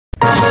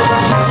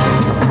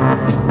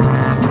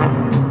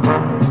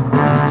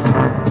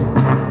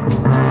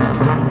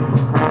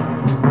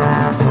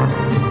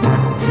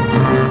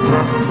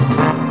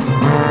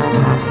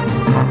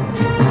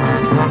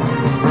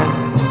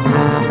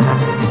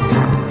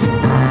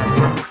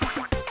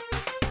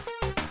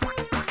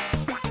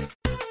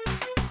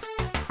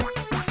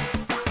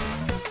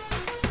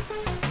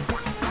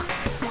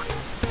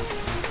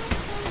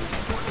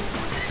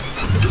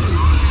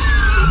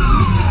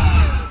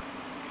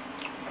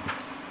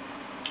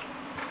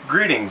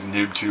Greetings,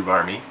 Noobtoob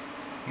Army.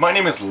 My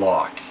name is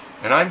Locke,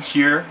 and I'm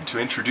here to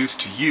introduce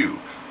to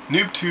you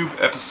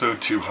Noobtoob episode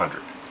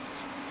 200.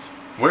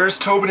 Where's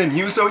Tobin and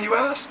Yuzo, you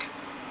ask?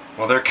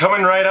 Well, they're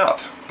coming right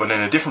up, but in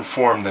a different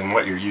form than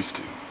what you're used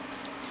to.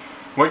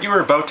 What you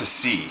are about to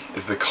see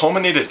is the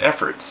culminated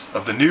efforts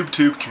of the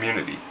Noobtoob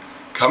community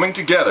coming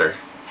together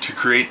to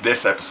create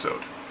this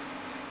episode.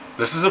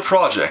 This is a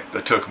project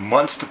that took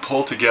months to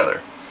pull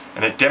together,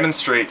 and it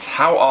demonstrates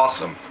how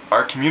awesome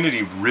our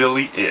community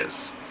really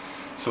is.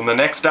 So in the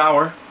next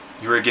hour,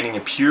 you are getting a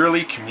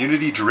purely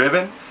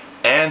community-driven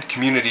and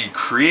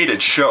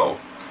community-created show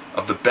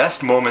of the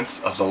best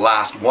moments of the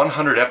last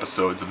 100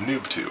 episodes of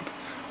Noobtoob,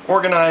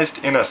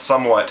 organized in a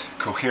somewhat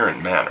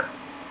coherent manner.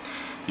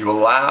 You will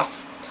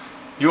laugh,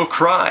 you will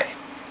cry,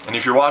 and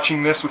if you're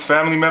watching this with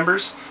family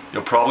members,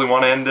 you'll probably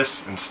want to end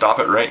this and stop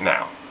it right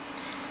now.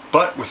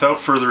 But without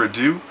further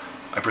ado,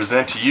 I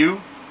present to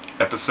you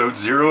episode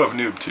 0 of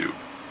Noobtoob.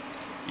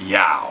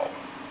 Yow!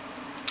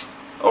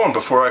 Oh, and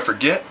before I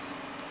forget,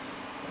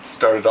 let's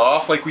start it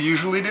off like we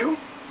usually do.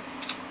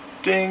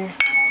 Ding!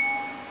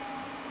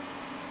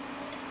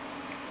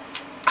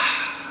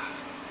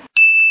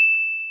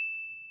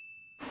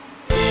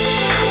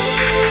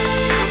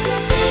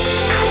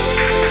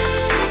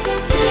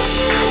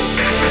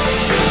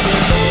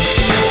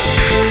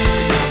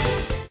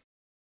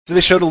 So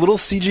they showed a little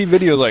CG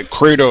video like,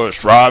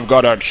 Kratos, I've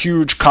got a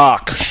huge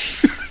cock.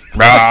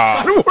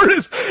 The word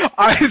is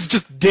eyes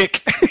just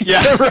dick.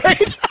 Yeah,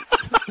 right?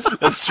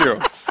 That's true.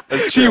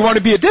 That's Do true. you want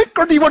to be a dick,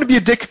 or do you want to be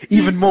a dick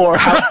even more?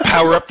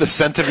 Power up the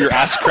scent of your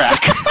ass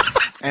crack.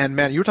 And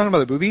man, you were talking about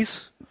the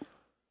boobies?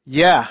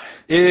 Yeah.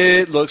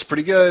 It looks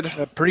pretty good.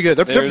 Pretty good.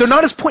 They're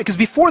not as point, because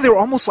before they were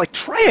almost like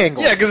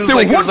triangles. Yeah, because it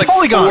was like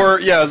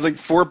polygon. it was like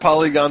 4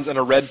 polygons and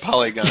a red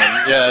polygon.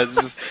 Yeah, it's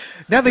just...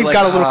 Now they've like,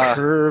 got a little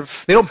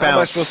curve. They don't bounce. How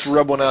am I supposed to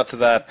rub one out to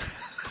that?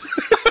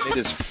 It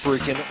is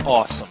freaking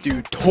awesome.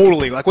 Dude,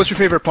 totally. Like, what's your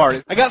favorite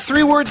part? I got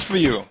 3 words for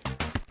you.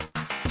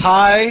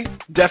 High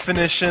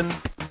definition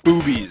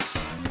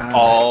boobies.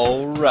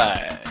 All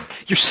right.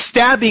 You're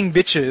stabbing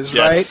bitches,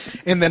 Yes.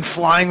 right? And then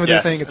flying with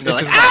your thing. And they're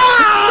like,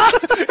 ah!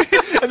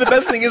 And the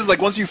best thing is,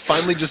 like, once you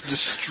finally just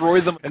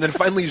destroy them, and then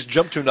finally you just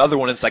jump to another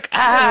one, it's like,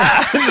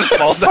 ah! It just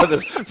falls out of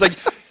this. It's like,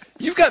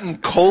 you've gotten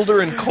colder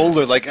and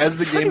colder, like, as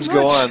the games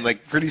go on.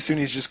 Like, pretty soon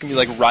he's just gonna be,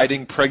 like,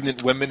 riding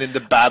pregnant women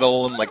into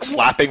battle and, like,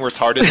 slapping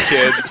retarded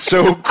kids.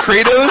 So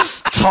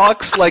Kratos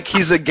talks like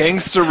he's a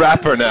gangster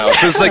rapper now.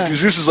 So it's like,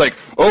 Zeus is like,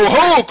 oh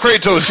ho,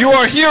 Kratos, you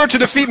are here to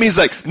defeat me. He's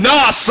like,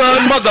 nah,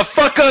 son,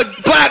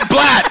 motherfucker, blat,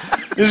 blat.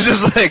 It's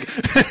just like,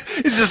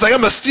 I'm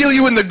gonna steal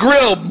you in the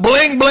grill,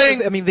 bling,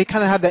 bling. I mean, they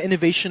kind of have that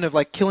innovation of,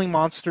 like, killing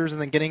monsters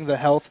and then getting the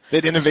health. They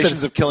had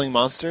innovations of killing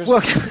monsters?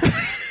 Well,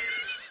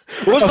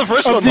 what was the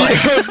first one like?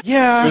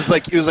 Yeah. It was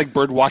like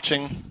bird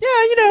watching.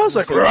 Yeah, you know, it's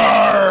like,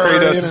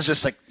 Kratos is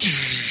just like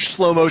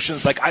slow motion.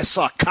 It's like, I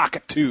saw a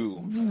cockatoo,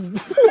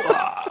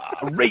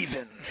 a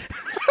raven.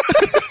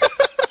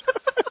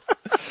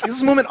 Is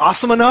this moment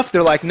awesome enough?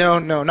 They're like, no,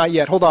 not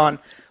yet. Hold on.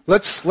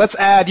 Let's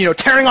add,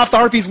 tearing off the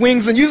harpy's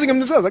wings and using them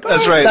themselves. Like,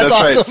 That's right. That's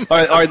awesome.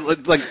 Right. All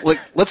right. Like,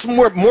 let's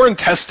more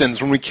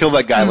intestines when we kill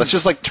that guy. Let's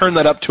just like turn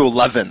that up to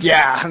 11.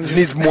 Yeah. It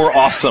needs more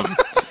awesome.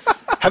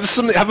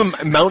 Have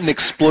a mountain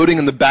exploding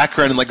in the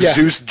background and like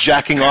Zeus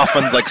jacking off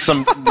on like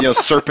some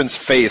serpent's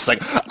face, like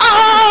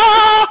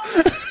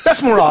ah!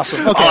 That's more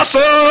awesome. Okay.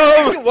 Awesome!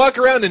 You can walk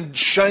around and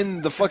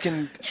shine the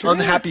fucking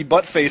unhappy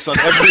butt face on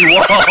every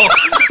wall.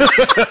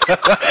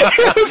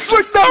 It's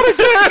like, not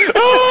again!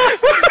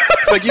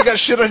 It's like, you got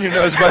shit on your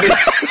nose, buddy.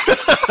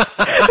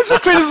 It's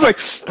like, Kratos is like,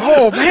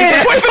 oh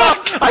man! Like, wipe it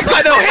off! I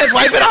got no hands,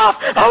 wipe it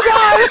off! Oh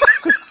god!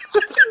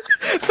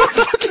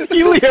 Fucking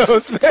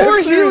Helios, man.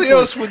 Poor Seriously.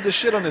 Helios with the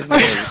shit on his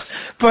nose.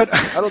 But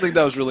I don't think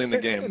that was really in the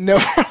game. no,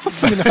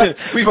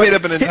 We've made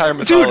up an entire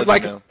mythology dude,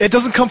 like now. it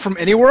doesn't come from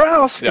anywhere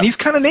else, Yeah. and he's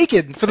kind of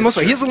naked for the most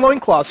part. true. He has a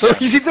loincloth, so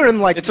he's either in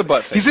like It's a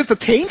butt face. He's at the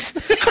taint.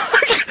 And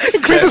Yeah,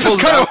 Kratos it is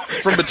pulls kind out of.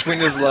 from between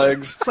his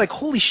legs. It's like,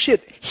 holy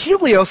shit,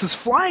 Helios is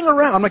flying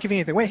around. I'm not giving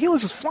anything away.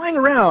 Helios is flying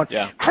around,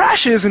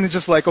 crashes, and it's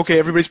just like, okay,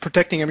 everybody's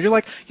protecting him. And you're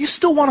like, you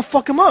still want to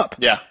fuck him up.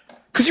 Yeah.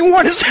 Because you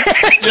want his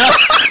head. Yeah.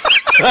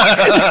 You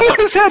want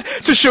his head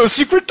to show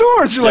secret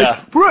doors. You're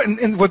like, bro,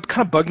 and what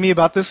kind of bugged me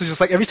about this is just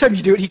like, every time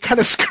you do it, he kind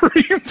of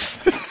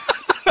screams.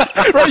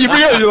 Right, you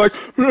bring it out, you're like,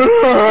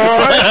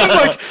 I'm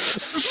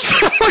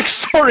like,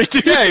 sorry,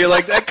 dude. Yeah, you're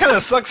like, that kind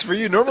of sucks for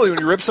you. Normally when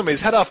you rip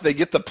somebody's head off, they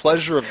get the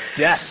pleasure of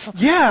death.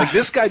 Yeah. Like,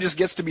 this guy just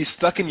gets to be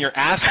stuck in your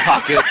ass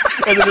pocket,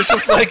 and then it's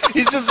just like,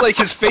 he's just like,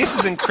 his face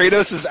is in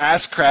Kratos'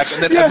 ass crack,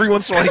 and then every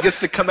once in a while he gets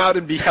to come out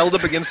and be held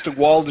up against a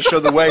wall to show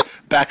the way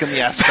back in the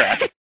ass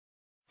crack.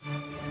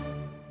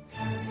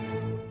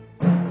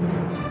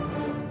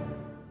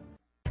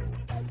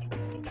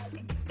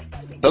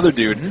 Other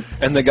dude,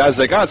 and the guy's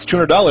like, oh, it's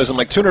 $200. I'm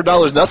like,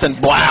 $200, nothing.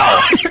 Wow.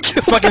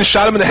 Fucking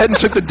shot him in the head and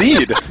took the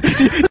deed.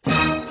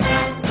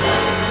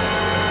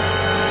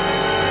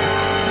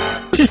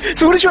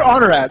 So what is your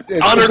honor at?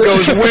 Honor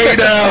goes way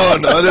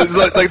down.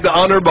 Like the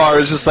honor bar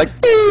is just like.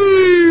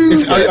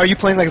 Are you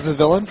playing like as a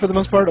villain for the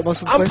most part?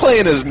 I'm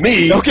playing as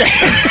me. Okay.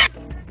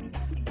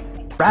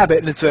 rabbit,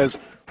 and it says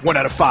 1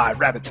 out of 5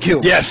 rabbits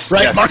killed. Yes,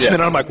 right, yes, marksman. yes.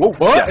 And I'm like, whoa,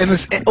 what? Yes. And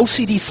this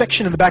OCD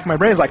section in the back of my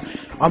brain is like,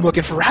 I'm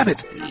looking for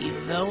rabbits. Be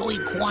very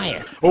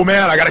quiet. Oh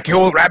man, I gotta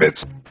kill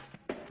rabbits.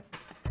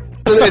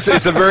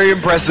 It's a very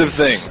impressive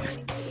thing.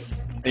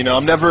 You know,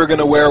 I'm never going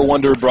to wear a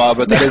Wonder Bra,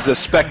 but that is a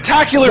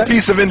spectacular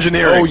piece of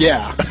engineering. Oh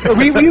yeah,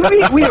 we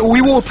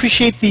will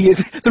appreciate the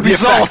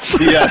results.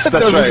 effect. Yes,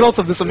 that's the right. results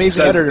of this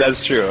amazing editor.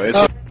 That's true.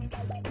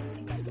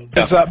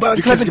 But Your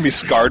kid's gonna be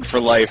scarred for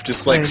life,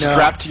 just like I know.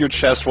 strapped to your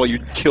chest while you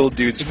kill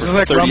dudes for This is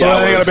like 30 rumbling. I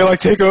hours. gotta be like,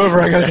 take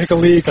over. I gotta take a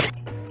leak.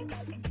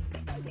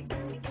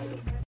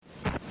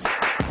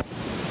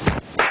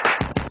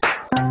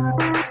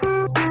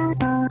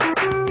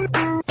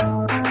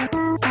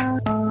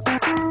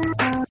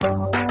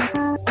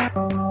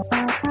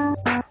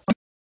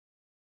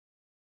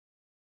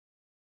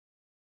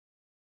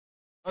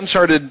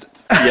 Uncharted,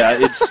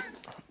 yeah,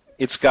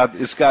 it's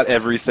got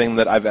everything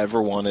that I've ever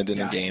wanted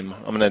in a game.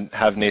 I'm gonna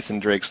have Nathan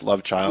Drake's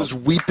love child. I was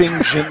weeping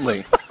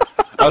gently.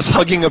 I was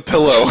hugging a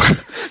pillow.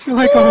 You're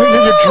like,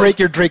 oh,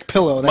 your Drake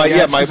pillow.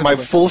 My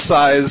full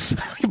size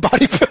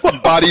body pillow.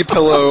 body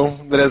pillow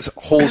that has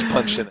holes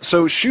punched in it.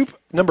 So Shoop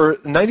number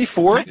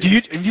 94. Have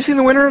you seen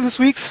the winner of this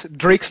week's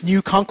Drake's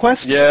New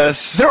Conquest?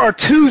 Yes. There are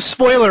 2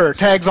 spoiler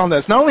tags on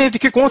this. Not only have you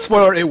click one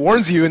spoiler, it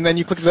warns you, and then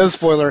you click the other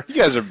spoiler. You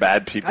guys are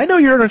bad people. I know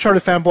you're an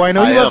Uncharted fanboy. I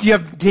know I am. you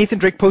have Nathan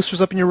Drake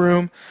posters up in your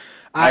room.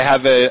 I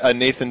have a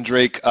Nathan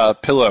Drake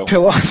pillow. Body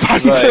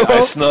that pillow.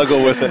 I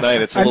snuggle with at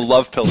night. It's a little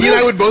love pillow. He and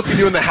I would both be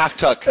doing the half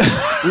tuck.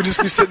 We'd just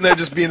be sitting there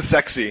just being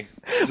sexy.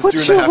 Just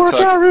What's doing your the half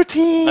workout tuck.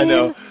 routine? I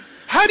know.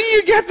 How do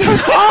you get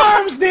those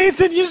arms,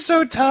 Nathan? You're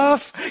so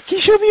tough. Can you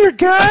show me your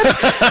gun?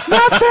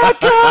 Not that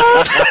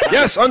gun.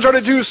 Yes,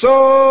 Uncharted 2.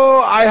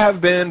 So I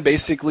have been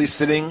basically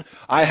sitting.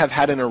 I have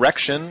had an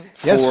erection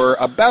Yes. for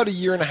about a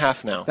year and a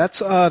half now. That's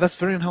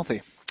very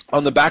unhealthy.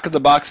 On the back of the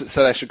box, it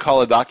said I should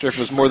call a doctor if it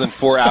was more than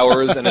 4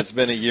 hours, and it's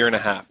been a year and a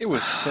half. It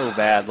was so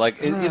bad. Like,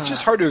 it's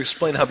just hard to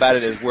explain how bad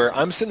it is, where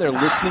I'm sitting there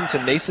listening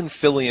to Nathan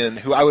Fillion,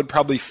 who I would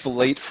probably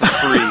fillet for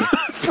free.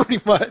 Pretty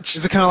much.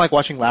 Is it kind of like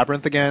watching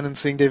Labyrinth again and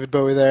seeing David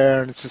Bowie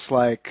there, and it's just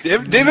like...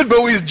 David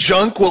Bowie's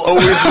junk will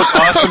always look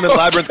awesome in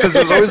Labyrinth, because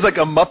there's always like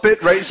a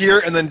Muppet right here,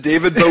 and then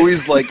David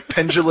Bowie's like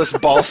pendulous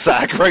ball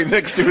sack right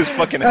next to his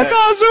fucking head. That's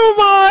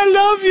Azuma, I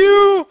love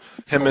you!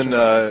 Him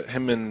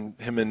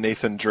and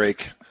Nathan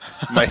Drake.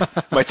 My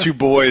 2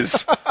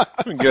 boys. I'm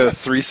gonna get a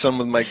threesome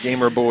with my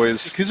gamer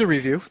boys. Yakuza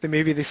review.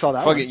 Maybe they saw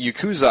that Fucking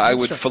Yakuza, I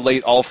would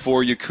fillet all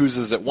 4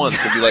 Yakuzas at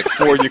once. It'd be like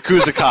 4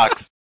 Yakuza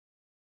cocks.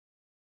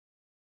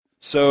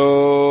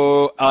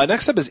 So,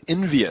 next up is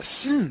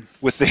Envious,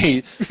 with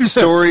a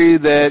story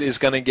that is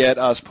gonna get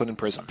us put in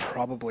prison.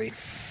 Probably.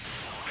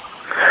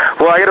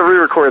 Well, I gotta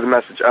re-record the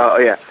message. Oh,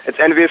 yeah. It's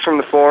Envious from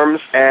the forums,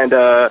 and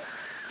I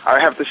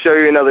have to show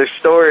you another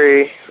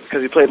story,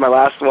 because you played my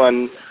last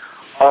one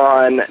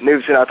on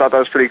Noobtoob. I thought that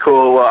was pretty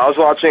cool. Well, I was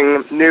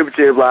watching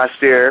Noobtoob last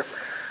year,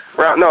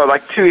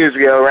 like 2 years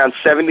ago, around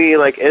 70,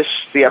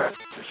 ish, the episodes,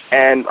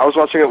 and I was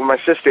watching it with my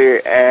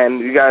sister,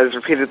 and you guys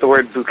repeated the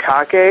word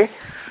bukake,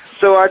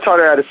 so I taught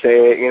her how to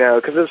say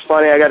it, because it's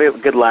funny, I got a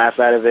good laugh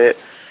out of it,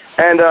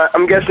 and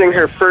I'm guessing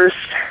her first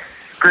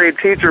grade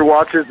teacher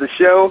watches the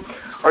show,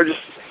 or just,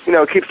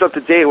 keeps up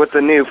to date with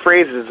the new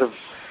phrases of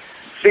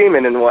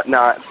semen and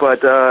whatnot,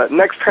 but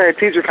next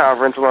parent-teacher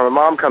conference, when my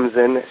mom comes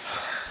in,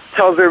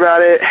 tells her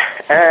about it,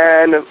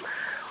 and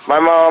my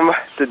mom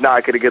did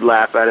not get a good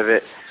laugh out of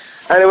it.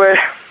 Anyway,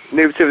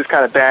 Noobtoob was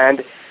kind of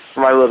banned for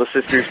my little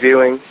sister's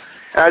viewing,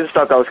 and I just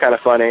thought that was kind of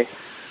funny.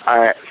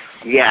 Alright,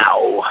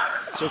 yow.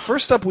 So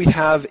first up we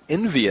have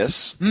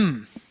Envious,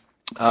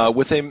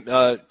 with him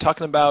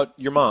talking about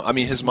your mom. I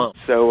mean, his mom.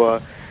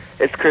 So,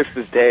 it's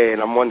Christmas Day,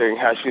 and I'm wondering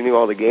how she knew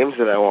all the games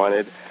that I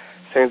wanted.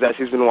 Turns out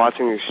she's been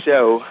watching your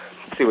show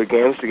to see what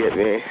games to get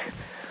me.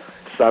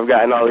 So I've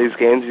gotten all these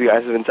games you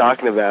guys have been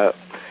talking about.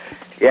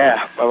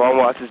 Yeah, my mom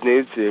watches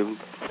Noobtoob.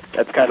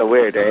 That's kind of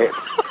weird, right?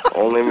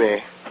 Only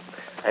me.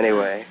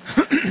 Anyway.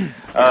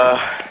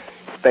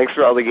 Thanks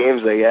for all the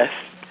games, I guess.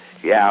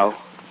 Yow.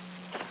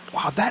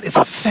 Wow, that is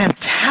a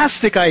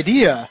fantastic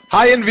idea.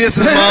 Hi,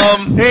 Envious's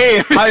mom.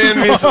 Hey, Hi,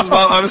 Envious's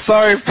mom. I'm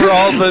sorry for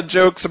all the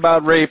jokes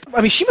about rape.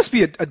 I mean, she must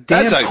be a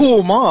That's damn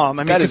cool mom.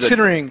 I mean, that is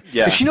considering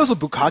yeah. if she knows what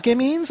bukake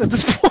means at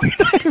this point.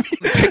 I mean,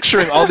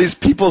 Picturing all these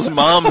people's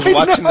moms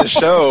watching the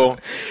show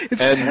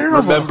It's and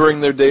terrible.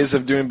 remembering their days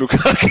of doing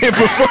bukkake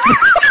before.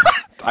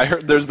 I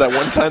heard there's that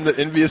one time that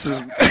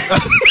Envious's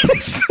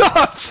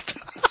stop.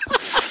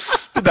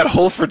 That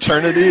whole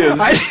fraternity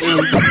is.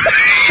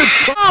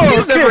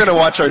 He's never gonna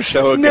watch our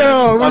show again.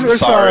 No, I'm we're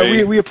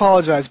sorry. We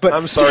apologize, but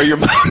I'm sorry, your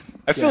mom.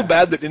 I feel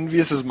bad that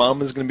Envious's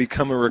mom is going to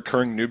become a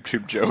recurring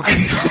Noobtoob joke.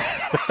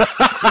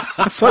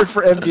 I'm sorry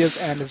for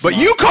Envious and his But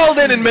mom. you called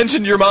in and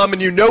mentioned your mom,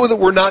 and you know that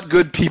we're not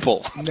good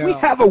people. No. We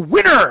have a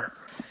winner.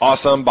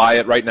 Awesome, buy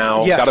it right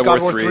now. Yes, God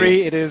of War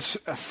 3. It is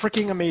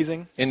freaking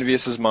amazing.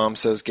 Envious's mom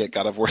says, "Get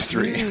God of War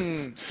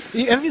 3."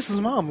 Envious's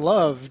mom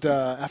loved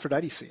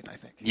Aphrodite's scene, I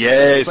think.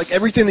 Yes, like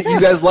everything that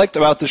you guys liked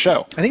about the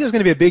show. I think it was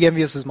going to be a big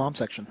Envious's mom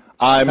section.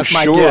 I'm That's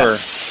my sure.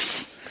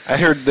 guess. I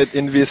heard that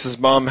Envious's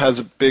mom has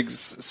a big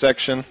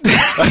section.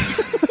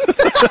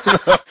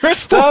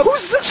 First up,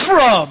 Who's this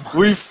from?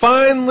 we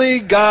finally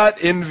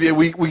got Envious.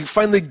 We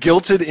finally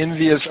guilted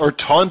Envious or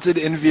taunted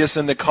Envious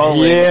into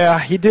calling. Yeah,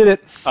 he did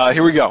it.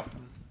 Here we go.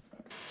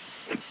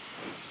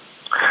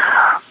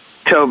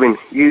 Tobin,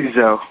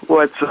 Yuzo,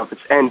 what's up?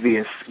 It's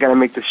Envious. Gotta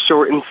make this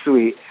short and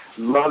sweet.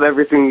 Love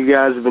everything you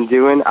guys have been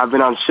doing. I've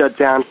been on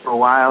shutdown for a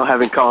while,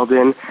 haven't called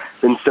in.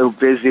 Been so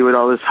busy with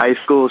all this high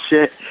school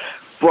shit.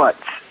 But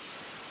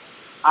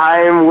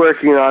I'm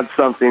working on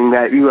something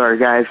that you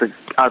guys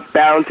are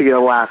bound to get a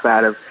laugh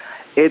out of.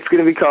 It's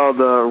going to be called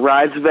the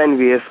Rides of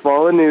Envious.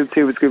 Follow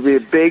Noobtoob. It's going to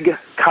be a big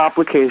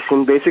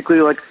complication,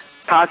 basically like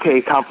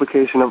Take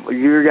complication of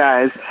your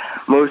guys'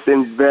 most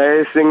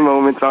embarrassing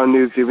moments on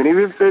Noobtoob. And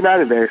even if they're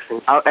not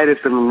embarrassing, I'll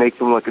edit them and make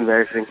them look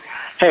embarrassing.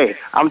 Hey,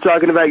 I'm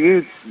talking about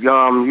you,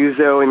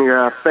 Yuzo, and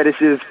your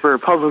fetishes for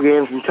puzzle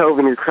games, and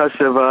Tobin, your crush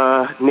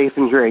of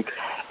Nathan Drake.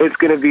 It's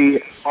going to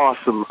be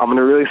awesome. I'm going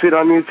to release it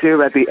on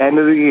YouTube at the end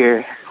of the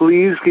year.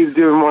 Please keep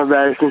doing more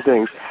embarrassing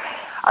things.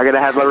 I got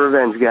to have my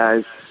revenge,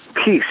 guys.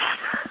 Peace.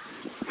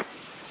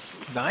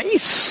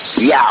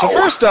 Nice. Yeah. So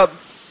first up,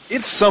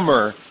 it's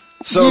summer.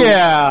 So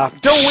Yeah.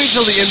 don't wait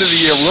till the end of the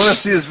year. We want to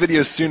see this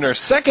video sooner.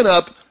 Second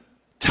up,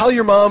 tell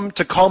your mom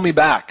to call me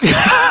back.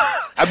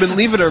 I've been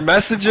leaving her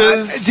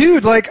messages.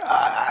 Dude, like,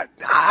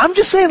 I'm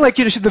just saying, like,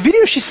 the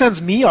videos she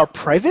sends me are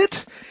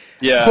private.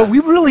 Yeah. But we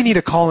really need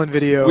a call-in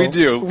video. We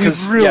do. We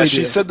Because really she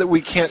do. said that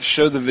we can't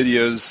show the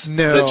videos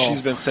No. that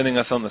she's been sending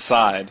us on the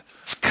side.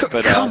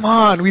 But, come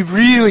on.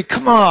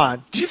 Come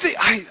on. Do you think,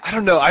 I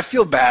don't know, I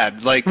feel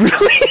bad. Like,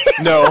 Really?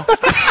 no.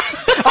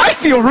 I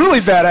feel really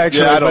bad,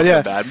 actually. Yeah, I don't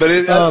but feel bad. But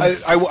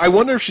I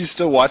wonder if she's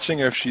still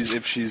watching or if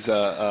she's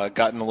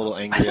gotten a little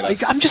angry at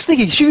us. I'm just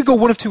thinking she could go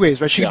one of two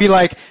ways, right? She could be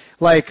like,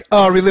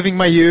 reliving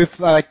my youth,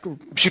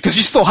 because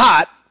she's still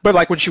hot, but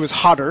like when she was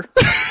hotter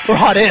or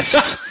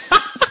hottest,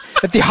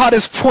 at the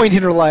hottest point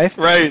in her life,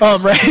 Right.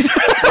 Right.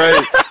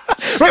 Right.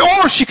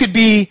 Right, or she could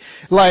be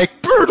like,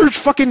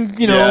 fucking,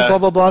 Yeah. blah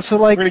blah blah. So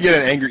like, We're gonna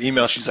get an angry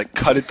email. She's like,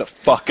 "Cut it the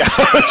fuck out."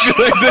 She's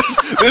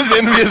like, "This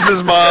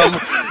Envious's mom.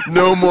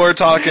 No more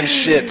talking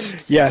shit."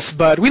 yes,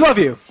 but we love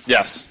you.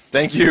 Yes,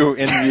 thank you,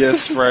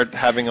 Envious, for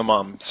having a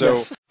mom. So.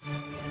 Yes.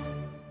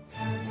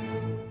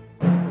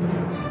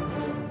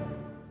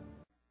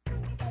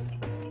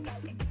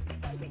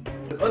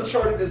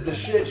 Uncharted is the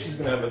shit. She's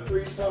gonna have a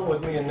threesome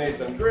with me and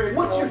Nathan Drake.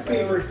 What's your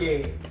favorite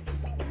game?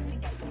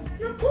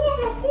 Your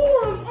Yakuza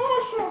 4 is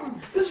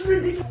awesome. This is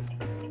ridiculous.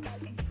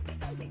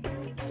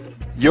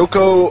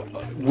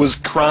 Yoko was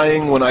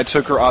crying when I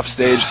took her off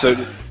stage,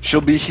 so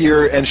she'll be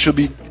here and she'll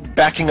be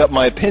backing up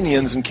my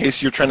opinions in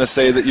case you're trying to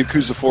say that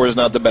Yakuza 4 is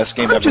not the best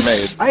game ever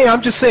made.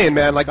 I'm just saying,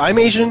 man. Like, I'm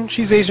Asian,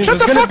 she's Asian. Shut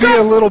There's the gonna fuck be up!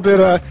 a little bit.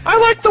 I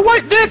like the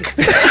white dick.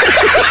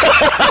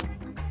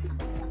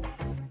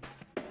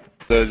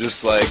 They're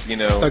just like,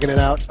 Thugging it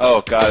out.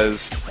 oh god,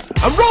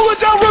 I'm rolling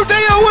down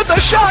Rodeo with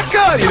a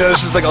shotgun.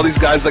 It's just like all these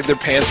guys, like their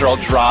pants are all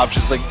dropped.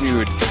 Just like,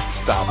 dude,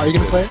 stop. Are you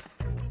gonna play this. it?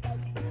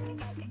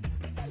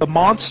 The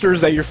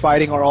monsters that you're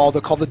fighting are all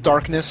called the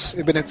Darkness,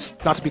 but it's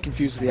not to be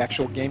confused with the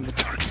actual game, the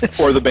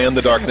Darkness. Or the band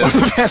The Darkness.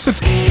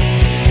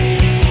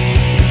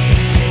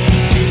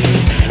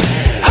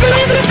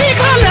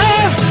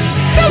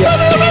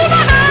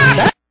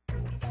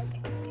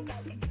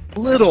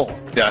 Little.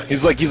 Yeah,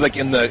 he's like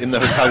in the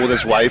hotel with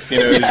his wife.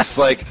 He's just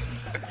like,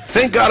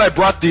 thank God I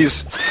brought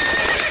these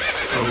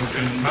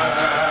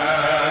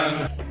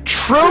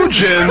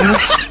Trojans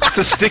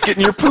to stick it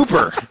in your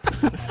pooper.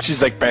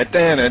 She's like, Right.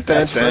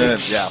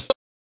 yeah.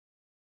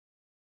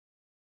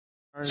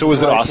 So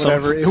was it awesome?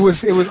 Whatever. It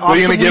was awesomely, What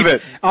are you gonna give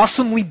it?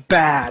 Awesomely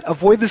bad.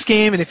 Avoid this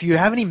game, and if you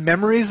have any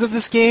memories of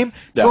this game,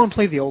 Yeah. go and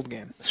play the old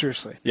game.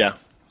 Seriously. Yeah,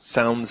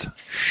 sounds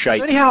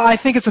shite. Anyhow, I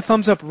think it's a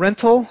thumbs up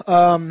rental.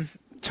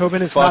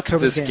 Tobin, it's not Fuck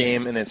Tobin's this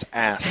game in its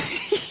ass.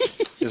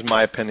 Is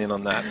my opinion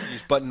on that.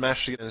 Use button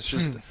mash again. It's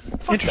just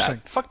fuck Interesting.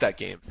 that. Fuck that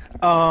game.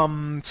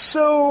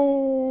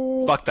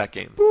 So Fuck that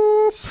game.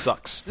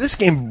 Sucks. This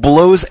game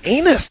blows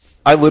anus.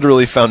 I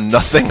literally found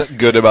nothing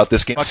good about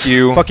this game. Fuck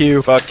you. Fuck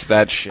you. Fuck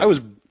that shit. I was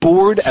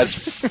bored as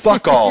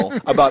fuck all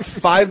about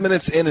 5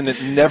 minutes in, and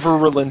it never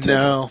relented.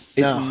 No.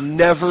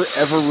 Never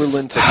ever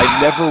relented.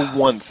 I never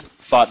once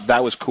thought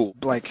that was cool.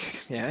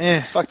 like,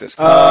 yeah, Fuck this.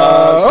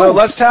 So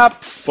let's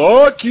tap.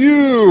 Fuck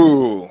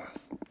you.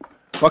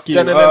 fuck you.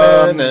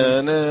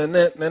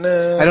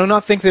 Da-na-na-na-na-na-na. I do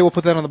not think they will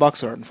put that on the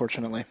box art,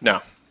 unfortunately. No.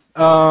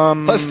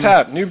 Let's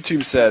tap.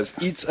 Noobtoob says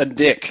eats a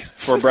dick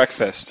for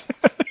breakfast.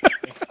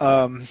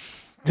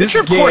 This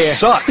Your game course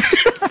sucks.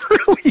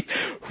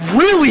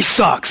 really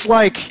sucks.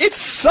 Like, It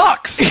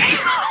sucks.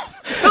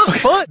 It's not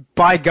fun.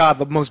 by God,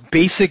 the most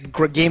basic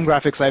game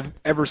graphics I've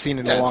ever seen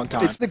in a it's- long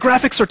time. it's- The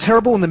graphics are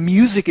terrible, and the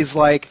music is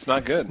like It's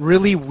not good.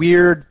 really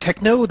weird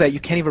techno that you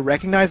can't even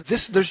recognize.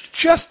 There's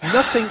just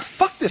nothing.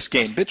 Fuck this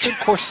game. Bitch Red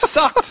Course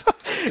sucked.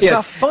 It's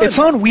not fun. It's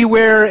on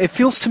WiiWare. It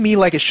feels to me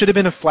like it should have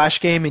been a Flash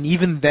game, and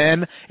even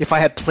then, if I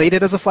had played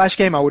it as a Flash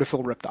game, I would have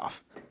felt ripped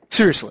off.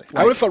 Seriously.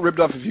 I would have felt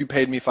ripped off if you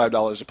paid me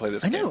 $5 to play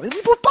this I game. know.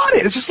 What bought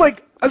it? It's just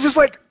like, I was just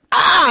like,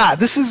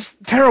 this is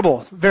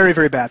terrible. Very,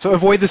 very bad. So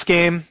avoid this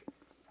game.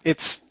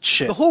 It's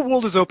shit. The whole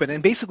world is open,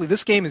 and basically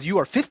this game is you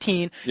are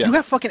 15, you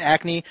have fucking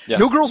acne,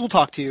 no girls will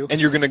talk to you. And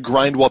you're going to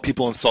grind while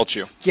people insult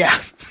you. Yeah.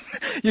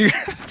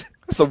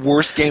 It's the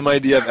worst game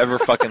idea I've ever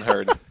fucking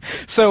heard.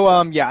 So,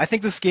 I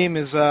think this game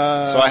is... So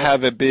I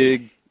have a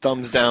big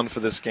thumbs down for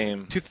this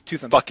game. Two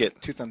thumbs Fuck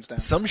it. 2 thumbs down.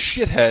 Some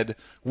shithead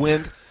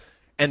went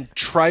and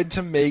tried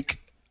to make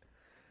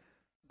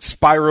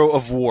Spyro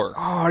of War.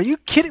 Oh, are you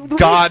kidding?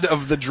 God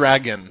of the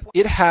Dragon.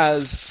 It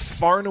has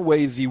far and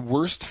away the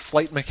worst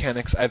flight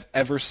mechanics I've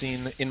ever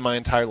seen in my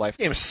entire life.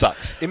 The game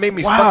sucks. It made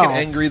me fucking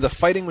angry. The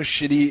fighting was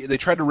shitty. They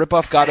tried to rip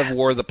off God of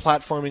War. The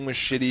platforming was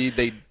shitty.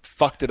 They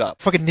fucked it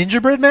up. Fucking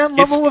Ninja Bread Man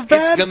level of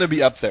bad? It's gonna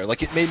be up there.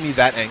 Like, it made me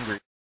that angry.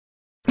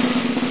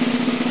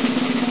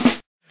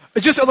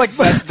 It's just like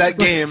that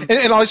game.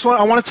 And I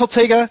want to tell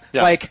Tega,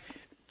 like,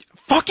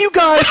 fuck you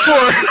guys for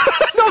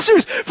no, I'm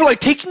serious, for like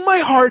taking my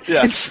heart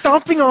and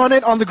stomping on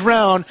it on the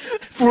ground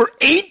for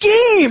 8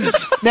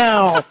 games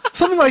now.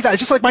 Something like that. It's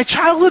just like my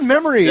childhood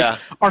memories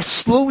are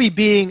slowly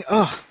being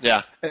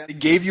Yeah. It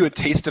gave you a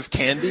taste of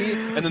candy,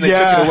 and then they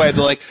took it away.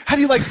 They're like, how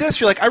do you like this?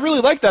 You're like, I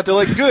really like that. They're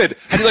like, good.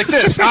 How do you like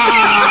this?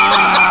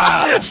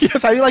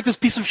 Yes, how do you like this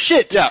piece of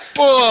shit? Yeah.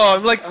 Oh,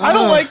 I'm like, I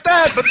don't like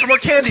that, but some more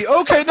candy.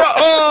 Okay, no.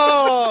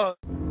 Oh.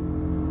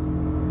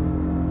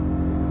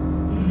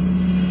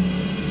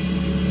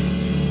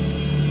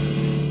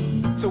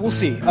 So we'll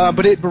see.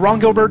 But Ron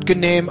Gilbert, good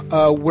name.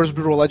 Where's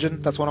Brutal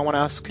Legend? That's what I want to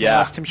ask. Yeah.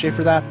 Ask Tim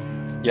Schafer that.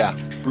 Yeah.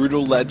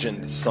 Brutal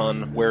Legend,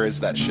 son. Where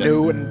is that shit?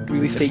 No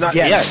release date yet.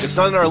 Yeah, it's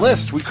not on our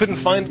list. We couldn't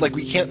find, like,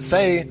 we can't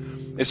say.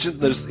 It's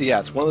just,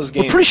 it's one of those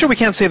games. We're pretty sure we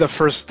can't say the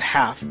first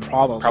half,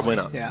 probably. Probably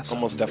not. Yeah. So.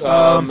 Almost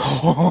definitely.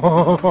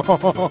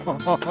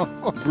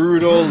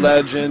 Brutal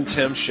Legend,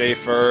 Tim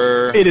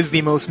Schafer. It is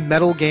the most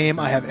metal game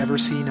I have ever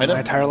seen in my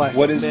entire life.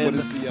 What is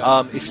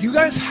the... if you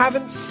guys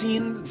haven't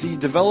seen the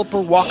developer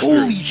walkthrough...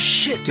 Holy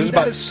shit, dude,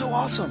 that is so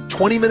awesome.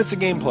 20 minutes of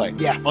gameplay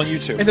on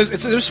YouTube. And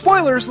there's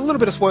spoilers, a little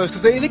bit of spoilers,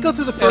 because they go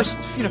through the first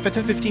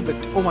 10-15, but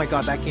oh my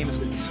god, that game is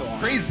going to be so awesome.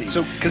 Crazy.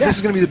 So, because this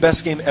is going to be the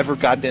best game ever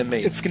goddamn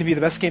made. It's going to be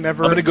the best game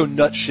ever. I'm going to go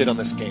nut shit on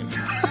this game.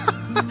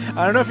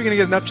 I don't know if you're going to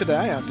get as nut shit as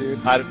I am,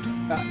 dude. I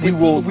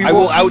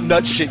will out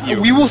nut shit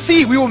you. We will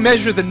see. We will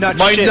measure the nut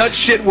shit. My nut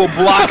shit will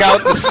block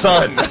out the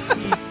sun.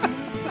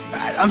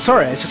 I'm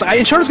sorry. It's just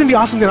Uncharted's going to be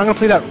awesome, and I'm going to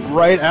play that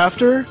right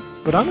after.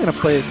 But I'm going to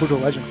play Brutal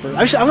Legend first.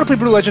 Actually, I'm going to play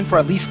Brutal Legend for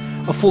at least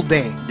a full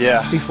day.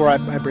 Yeah. Before I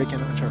break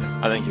into Uncharted.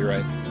 I think you're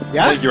right.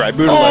 Yeah? I think you're right.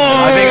 Brutal Legend.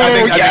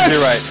 I think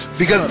you're right.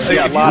 Because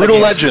Brutal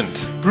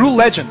Legend. Brutal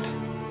Legend.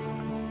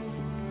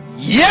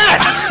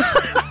 Yes!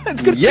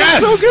 It's going to be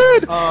so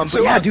good!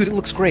 So yeah, dude, it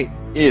looks great.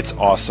 It's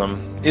awesome.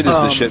 It is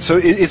the shit. So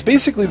it's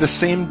basically the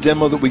same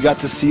demo that we got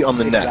to see on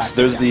the net.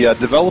 There's the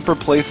developer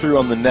playthrough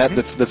on the net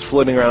that's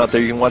floating around out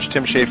there. You can watch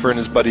Tim Schafer and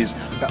his buddies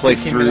play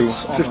through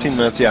 15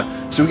 minutes. Yeah.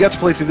 So we got to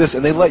play through this,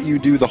 and they let you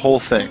do the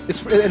whole thing.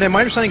 And my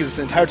understanding is it's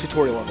an entire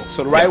tutorial level.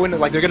 So right when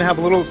they're gonna have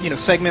a little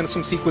segment,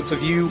 some sequence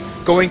of you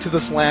going to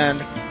this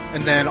land,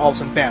 and then all of a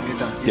sudden, bam, you're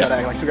done. You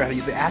gotta figure out how to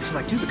use the axe. I'm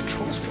like, dude, the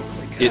controls feel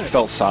really good. It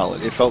felt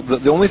solid. It felt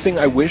the only thing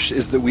I wish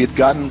is that we had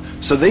gotten.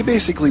 So they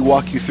basically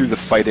walk you through the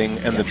fighting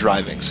and the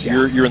driving. So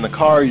you're in the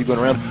car, you're going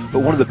around. But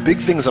one of the big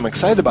things I'm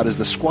excited about is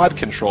the squad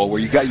control,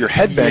 where you got your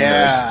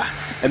headbangers,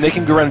 and they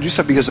can go around and do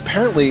stuff, because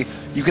apparently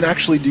you can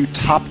actually do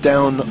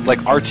top-down like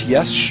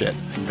RTS shit.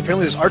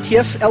 Apparently there's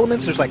RTS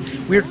elements, there's like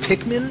weird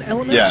Pikmin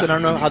elements, and I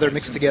don't know how they're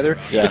mixed together.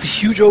 It's a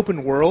huge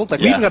open world. Like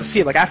we even got to see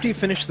it. Like after you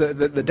finish the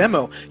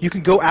demo, you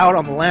can go out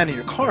on the land in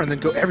your car and then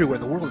go everywhere.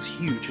 The world is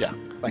huge. Yeah.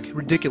 Like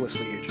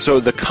ridiculously huge. So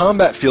the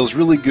combat feels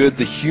really good.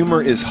 The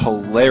humor is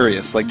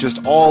hilarious. Like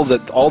just all the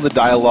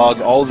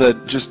dialogue, all the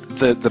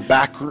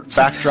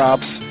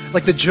backdrops.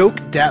 Like the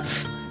joke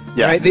depth.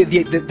 Yeah. Right?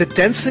 The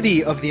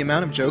density of the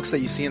amount of jokes that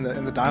you see in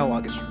the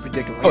dialogue is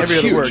ridiculous. Like every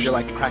other word you're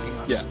like cracking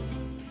up. Yeah.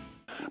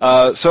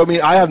 So I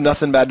mean, I have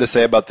nothing bad to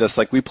say about this.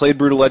 Like we played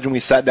Brutal Legend, we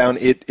sat down.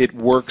 It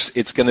works.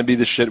 It's going to be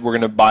the shit we're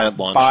going to buy at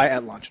launch. Buy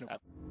at launch.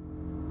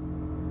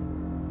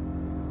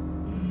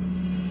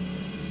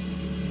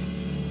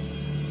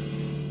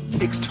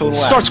 Takes total.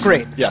 Starts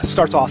great. Yes.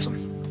 Starts awesome.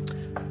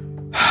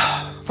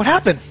 What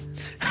happened?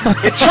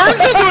 It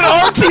turns into an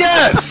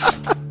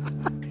RTS.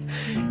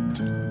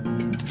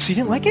 So you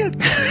didn't like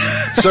it?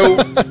 So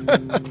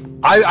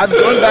I've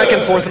gone back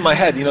and forth in my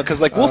head,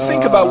 because like we'll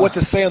think about what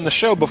to say on the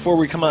show before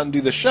we come out and do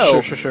the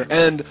show. Sure.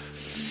 And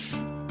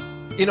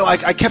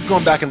I kept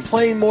going back and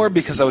playing more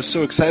because I was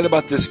so excited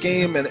about this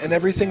game and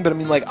everything. But I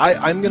mean, like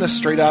I'm gonna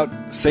straight out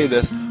say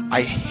this: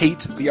 I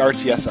hate the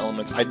RTS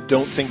elements. I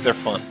don't think they're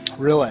fun.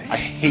 Really? I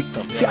hate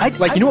them. See,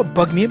 you know what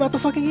bugged me about the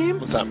fucking game?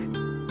 What's that?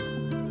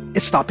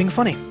 It stopped being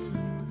funny.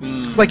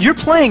 Like you're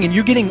playing and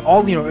you're getting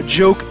all a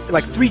joke,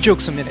 like 3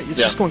 jokes a minute.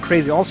 It's just going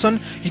crazy. All of a sudden,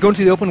 you go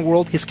into the open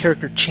world, his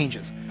character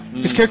changes.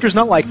 His character's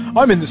not like,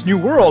 I'm in this new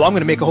world, I'm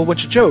going to make a whole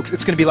bunch of jokes.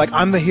 It's going to be like,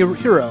 I'm the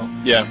hero.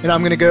 Yeah. And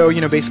I'm going to go,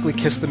 basically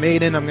kiss the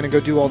maiden. I'm going to go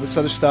do all this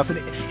other stuff. And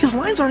his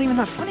lines aren't even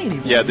that funny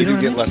anymore. Yeah, they do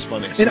get less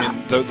funny. So,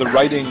 the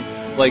writing,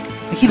 like...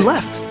 He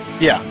left.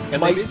 Yeah, it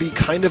might be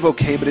kind of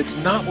okay, but it's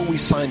not what we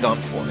signed on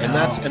for, and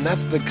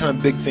that's the kind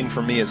of big thing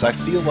for me is I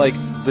feel like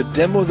the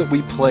demo that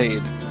we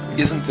played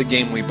isn't the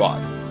game we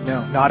bought.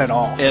 No, not at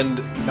all. And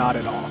not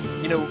at all.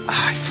 You know,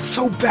 I feel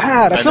so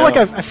bad. I feel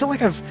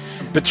like I've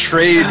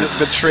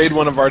betrayed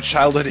one of our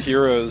childhood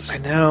heroes. I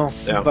know,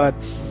 Yeah. but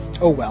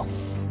oh well.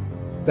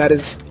 That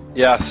is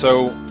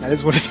So that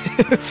is what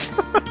it is.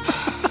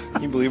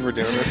 can you believe we're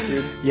doing this,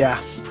 dude?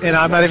 Yeah, and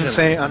I'm not even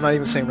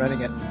saying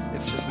renting it.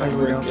 It's just I not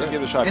really great. don't.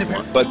 Give it a shot if you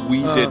And want. But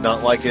we did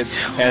not like it,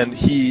 and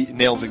he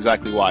nails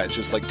exactly why. It's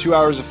just like 2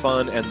 hours of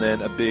fun and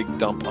then a big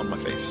dump on my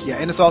face. Yeah,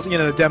 and it's also,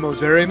 the demo is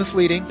very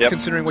misleading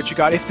considering what you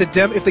got. If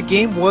the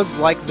game was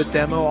like the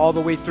demo all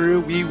the way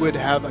through, we would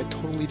have a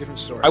totally different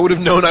story. I would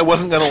have known I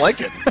wasn't going to like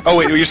it. Oh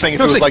wait, you're saying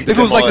if it was like the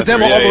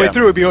demo all the way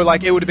through, yeah. it'd be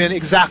like it would have been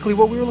exactly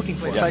what we were looking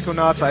for. Yes.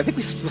 Psychonauts. I think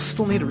we'll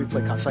still need to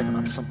replay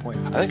Psychonauts at some point.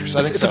 I think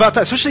It's so. about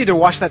time, especially to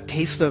wash that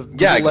taste of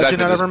Brutal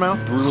Legend out of our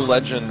mouth. Brutal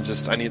Legend.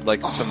 I need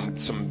like some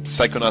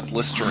Psychonauts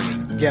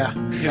Listerine. Yeah.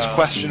 His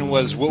question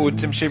was, what would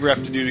Tim Schafer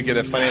have to do to get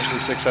a financially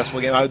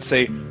successful game? I would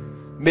say,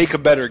 make a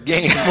better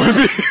game.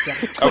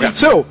 Okay.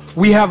 So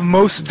we have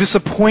most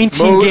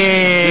disappointing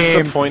game.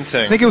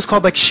 Disappointing. I think it was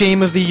called like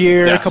Shame of the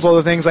Year. Yes. A couple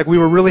other things. Like we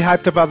were really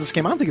hyped about this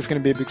game. I don't think it's going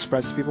to be a big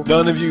surprise to people.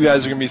 None of you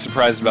guys are going to be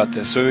surprised about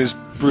this. So it was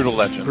Brutal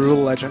Legend. Brutal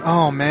Legend.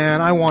 Oh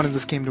man, I wanted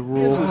this game to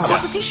rule.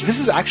 This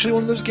is actually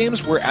one of those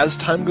games where, as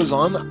time goes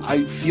on,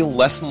 I feel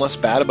less and less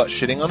bad about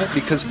shitting on it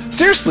because,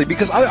 seriously,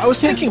 I was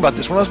thinking about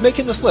this when I was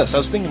making this list. I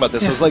was thinking about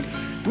this. I was like,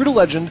 Brutal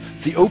Legend,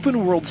 the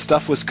open world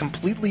stuff was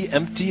completely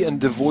empty and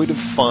devoid of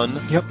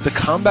fun. Yep. The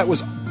combat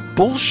was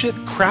bullshit,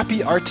 crappy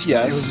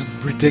RTS. It was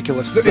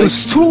ridiculous. It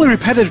was totally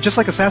repetitive, just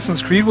like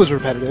Assassin's Creed was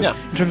repetitive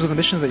in terms of the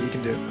missions that you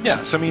can do.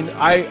 Yeah, so I mean,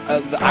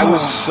 I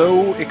was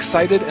so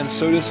excited and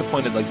so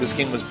disappointed. Like, this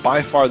game was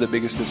by far the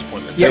biggest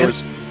disappointment. Yeah,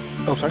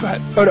 Oh, sorry, go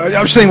ahead. Oh, no,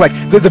 I was saying, like,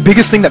 the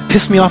biggest thing that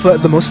pissed me off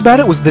the most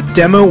about it was the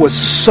demo was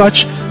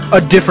such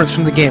a difference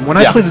from the game. When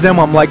I played the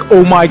demo, I'm like,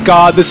 oh my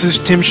god, this is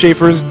Tim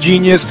Schafer's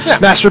genius,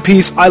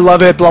 masterpiece, I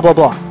love it, blah, blah,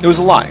 blah. It was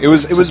a lie. It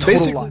was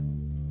basically... lie.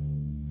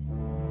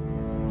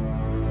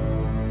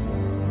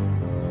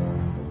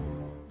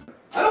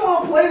 I don't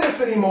want to play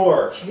this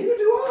anymore. Neither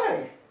do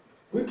I.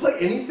 We play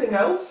anything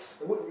else?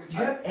 Do you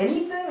have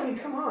anything? I mean,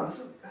 come on. This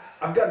is...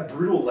 I've got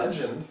Brutal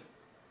Legend.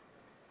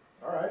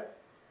 Alright.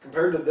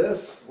 Compared to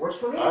this. Works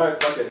for me.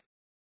 Alright, fuck it.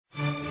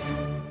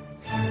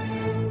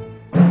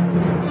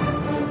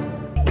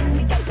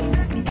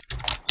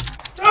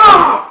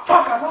 Ah!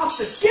 Fuck, I lost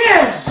it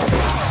again!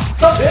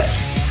 What's up, bitch?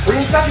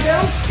 Green's got you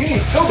down? You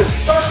need Tobin's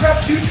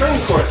StarCraft 2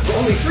 training course for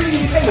only 3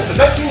 easy payments of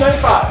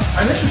 $19.95.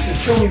 I'm interested.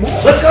 Show me more.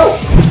 Let's go!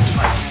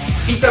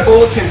 Eat that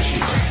bowl of kimchi.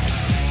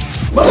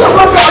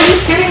 Motherfucker, are you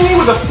kidding me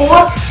with a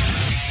fork?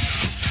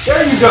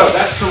 There you go.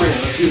 That's Korean.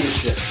 Let's do this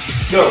shit.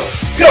 Go.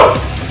 Go!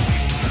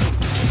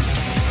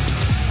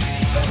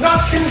 That's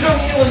not Kim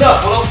Jong-il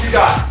enough. What else you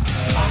got?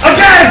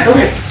 Again!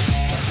 Okay.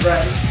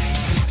 Right.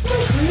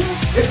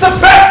 It's the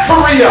best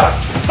Korea!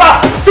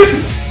 Stop!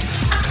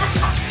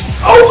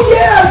 Oh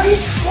yeah! Beat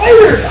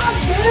Slayer! God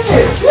damn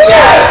it!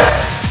 Yes!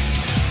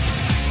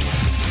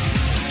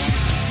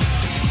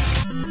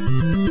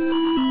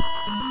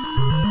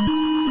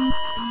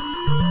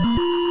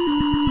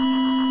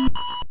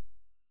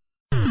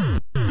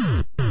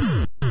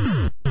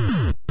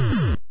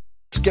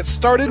 Let's get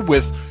started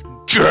with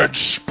Dead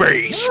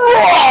Space.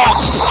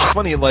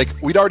 Funny, like,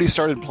 we'd already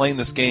started playing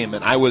this game,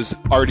 and I was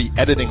already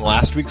editing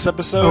last week's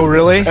episode. Oh,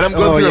 really? And I'm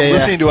going through and yeah,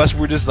 listening to us,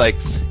 we're just like,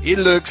 it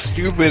looks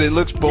stupid, it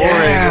looks boring,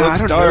 Yeah, it I looks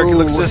don't dark, it know.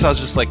 looks this. I was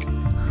just like,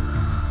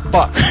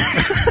 fuck.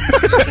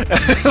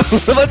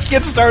 Let's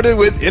get started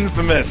with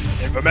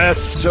Infamous.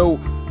 So,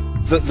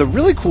 the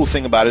really cool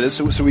thing about it is,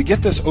 so we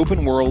get this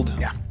open world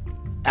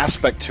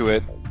aspect to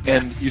it,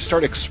 and you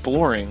start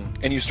exploring,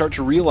 and you start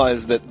to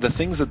realize that the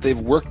things that they've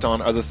worked on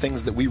are the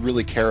things that we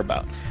really care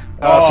about.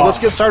 So let's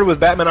get started with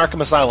Batman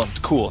Arkham Asylum.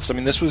 Cool. So, I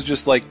mean, this was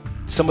just like,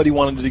 somebody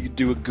wanted to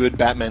do a good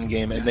Batman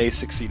game, and they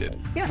succeeded.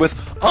 With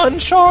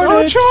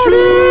Uncharted 2!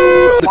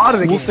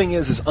 The cool thing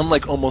is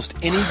unlike almost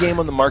any game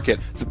on the market,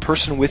 the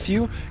person with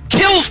you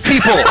kills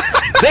people!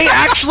 They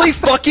actually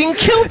fucking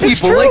kill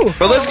people!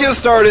 But let's get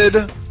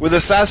started with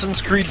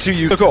Assassin's Creed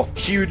 2. Cool.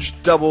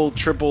 Huge double,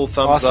 triple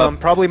thumbs Awesome. up.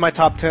 Probably my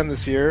top 10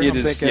 this year. It I'm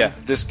is, thinking. yeah.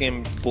 This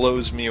game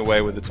blows me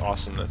away with its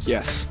awesomeness.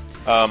 Yes.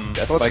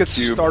 Let's Let's get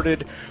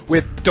started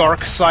with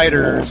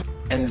Darksiders.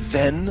 And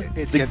then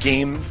the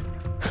game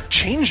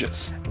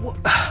changes.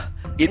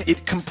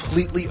 It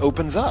completely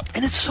opens up.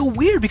 And it's so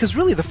weird because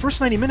really the first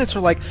 90 minutes are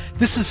like,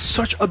 this is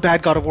such a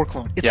bad God of War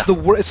clone. It's the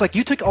worst. It's like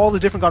you take all the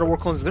different God of War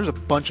clones, and there's a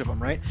bunch of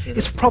them, right?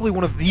 It's probably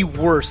one of the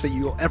worst that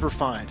you'll ever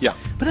find. Yeah.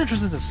 But then it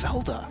turns into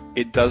Zelda.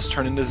 It does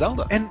turn into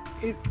Zelda. And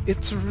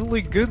it's a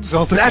really good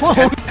Zelda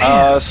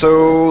clone.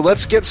 So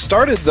let's get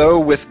started though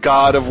with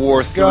God of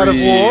War 3. God of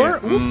War?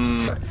 We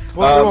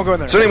won't go in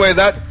there. So anyway,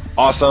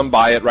 Awesome,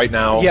 buy it right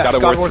now. Yes,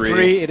 God of War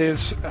 3. It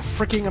is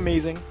freaking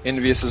amazing.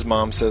 Envious's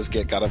mom says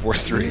get God of War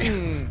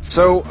 3.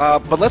 So,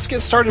 but let's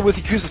get started with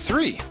Yakuza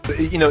 3.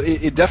 You know,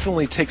 it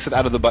definitely takes it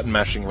out of the button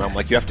mashing realm.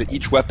 Like, you have to,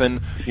 each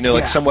weapon, you know,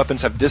 like some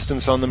weapons have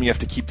distance on them, you have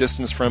to keep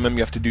distance from him, you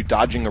have to do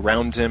dodging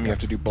around him, you have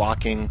to do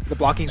blocking. The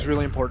blocking's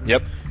really important.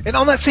 Yep. And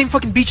on that same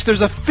fucking beach,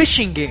 there's a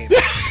fishing game.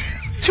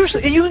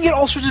 Seriously, and you can get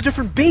all sorts of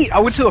different bait. I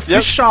went to a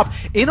fish shop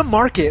in a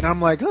market, and I'm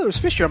like, oh, there's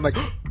fish here. I'm like,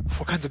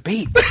 4 kinds of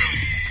bait.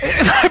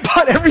 And I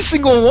bought every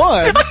single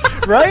one,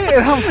 right?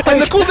 And I'm like,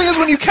 And the cool thing is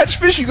when you catch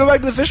fish, you go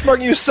back to the fish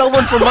market and you sell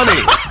one for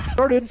money.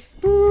 started.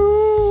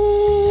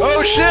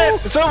 Oh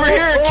shit! It's over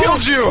here! It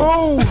killed you!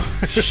 Oh,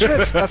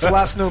 shit. That's the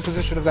last known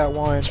position of that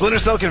wine. Splinter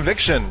Cell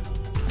Conviction.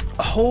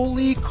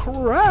 Holy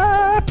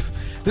crap!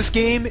 This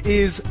game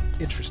is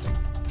interesting.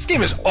 This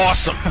game is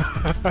awesome.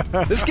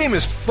 This game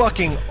is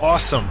fucking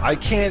awesome. I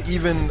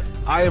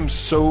am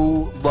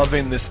so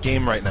loving this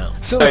game right now.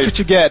 So that's what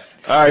you get.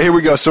 Alright, here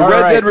we go. So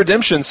Red Dead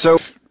Redemption, so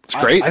it's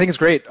great. I think it's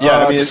great.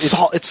 Yeah, I mean,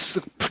 it's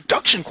the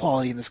production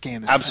quality in this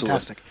game is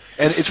fantastic.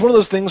 And it's one of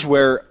those things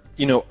where,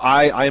 you know,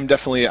 I am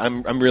definitely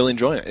I'm really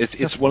enjoying it.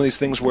 It's one of these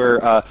things where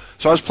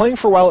so I was playing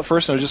for a while at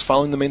first and I was just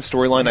following the main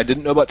storyline. I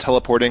didn't know about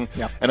teleporting,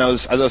 and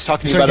as I was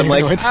talking to you about it, I'm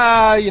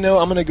like, you know,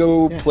 I'm gonna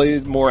go play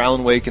more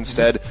Alan Wake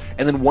instead.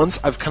 And then once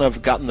I've kind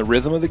of gotten the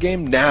rhythm of the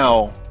game,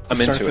 now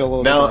I'm into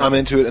it. Now I'm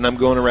into it, and I'm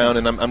going around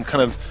and I'm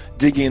kind of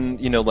digging,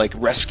 you know, like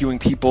rescuing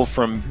people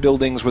from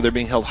buildings where they're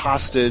being held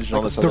hostage and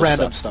all this other stuff. The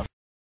random stuff.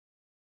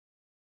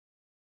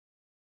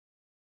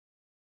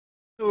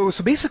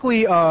 So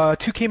basically,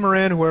 2K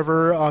Marin,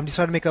 whoever,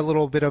 decided to make a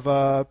little bit of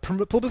a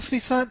publicity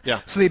stunt. Yeah.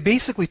 So they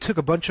basically took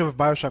a bunch of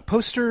Bioshock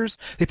posters,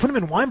 they put them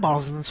in wine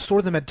bottles, and then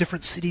stored them at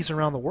different cities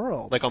around the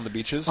world. Like on the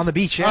beaches? On the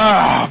beach, yeah.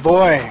 Ah,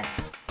 boy.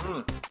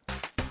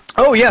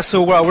 Oh, yeah,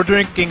 so we're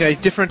drinking a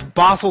different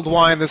bottled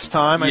wine this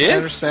time, I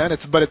understand.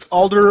 But it's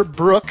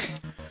Alderbrook.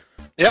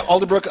 Yeah,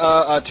 Alderbrook,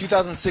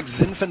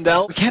 2006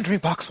 Zinfandel. We can't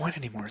drink box wine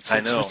anymore.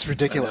 It's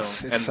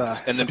ridiculous.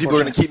 And then people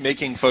are going to keep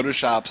making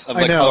photoshops of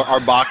like our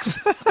box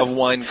of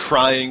wine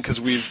crying because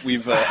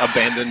we've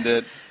abandoned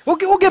it. We'll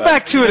get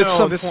back to it at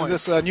some point.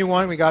 This new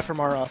wine we got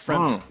from our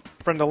friend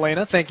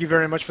Elena. Thank you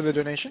very much for the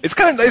donation. It's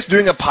kind of nice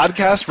doing a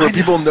podcast where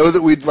people know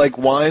that we'd like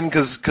wine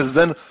because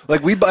then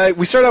like we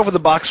start off with a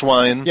box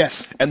wine.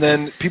 Yes. And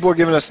then people are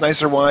giving us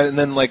nicer wine, and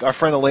then like our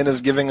friend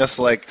Elena's giving us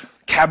like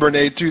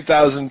Cabernet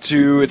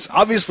 2002. It's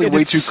obviously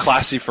way too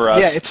classy for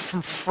us. Yeah, it's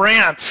from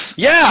France.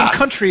 Yeah. Some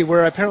country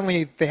where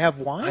apparently they have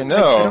wine. I know.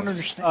 I don't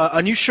understand.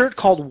 A new shirt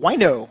called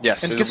Wino.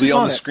 Yes, and it'll be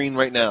on the screen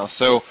right now.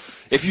 So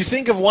if you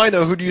think of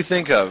Wino, who do you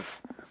think of?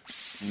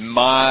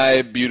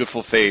 My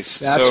beautiful face.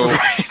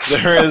 That's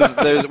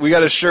right. We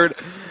got a shirt.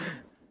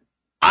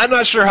 I'm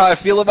not sure how I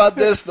feel about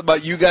this,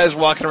 about you guys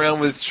walking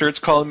around with shirts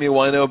calling me a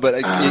wino, but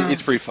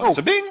it's pretty fun.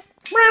 So bing.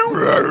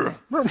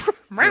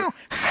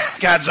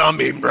 Cat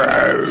zombie. So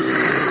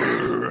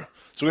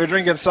we were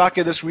drinking sake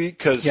this week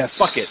because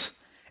fuck it.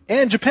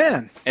 And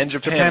Japan.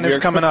 Japan is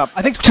coming up.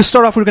 I think to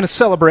start off, we're going to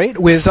celebrate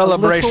with a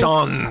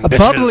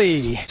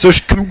bubbly. So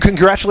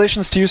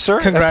congratulations to you, sir.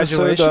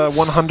 Congratulations. Episode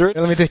 100.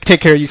 Let me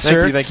take care of you,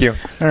 sir. Thank you.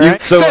 All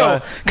right.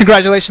 So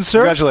congratulations, sir.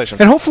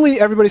 Congratulations. And hopefully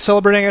everybody's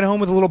celebrating at home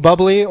with a little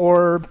bubbly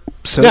or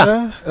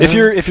soda. Yeah.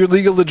 If you're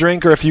legal to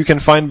drink, or if you can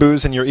find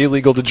booze and you're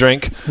illegal to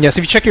drink. Yes.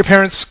 If you check your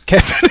parents'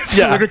 cabinets,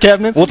 liquor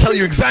cabinets, we'll tell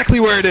you exactly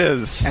where it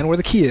is and where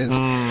the key is.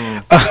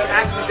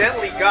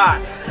 Accidentally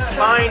got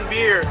fine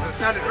beer. It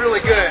sounded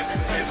really good.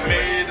 It's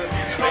made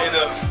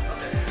of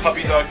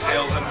puppy dog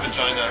tails and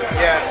vagina.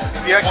 Yes.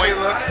 If you actually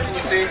look, can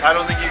you see? I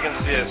don't think you can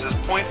see it. It says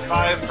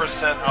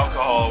 0.5%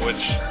 alcohol,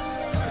 which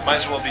might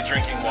as well be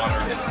drinking water.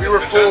 We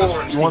were full.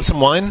 You want some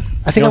wine?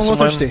 I think I'm a little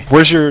thirsty.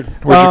 Where's your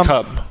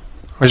cup?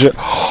 Where's your?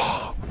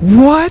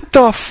 What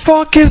the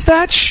fuck is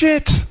that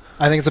shit?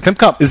 I think it's a pimp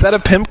cup. Is that a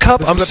pimp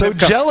cup? I'm so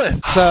cup. jealous.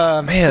 It's,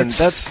 man,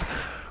 that's.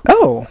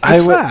 Oh,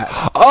 what's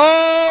that?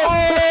 Oh!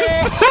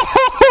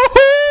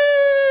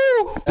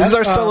 This is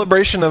our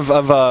celebration of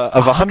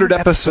 100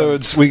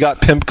 episodes. We got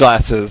pimp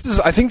glasses.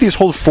 I think these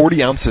hold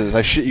 40 ounces.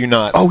 I shit you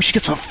not. Oh, we should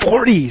get some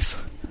 40s.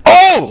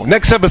 Oh!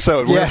 Next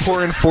episode, we're going to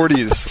pour in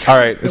 40s. All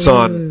right, it's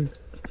on.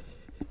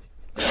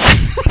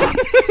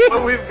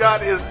 What we've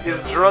got is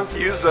drunk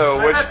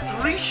Yuzo, which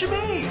 3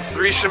 Chimay.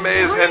 3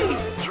 Chimays and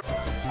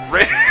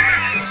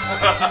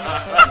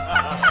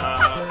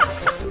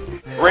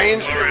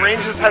Range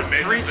has had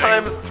three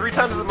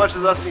times as much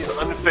as us, and he's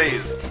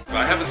unfazed.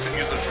 I haven't seen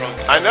you so drunk.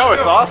 I know,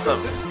 it's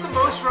awesome. This is the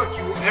most drunk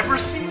you will ever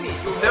see me.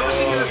 You'll never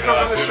see me this drunk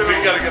on the show. We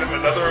gotta get him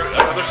another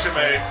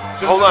Chimay.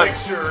 Just Hold to on. make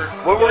sure.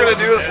 What we're gonna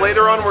do is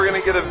later on we're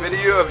gonna get a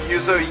video of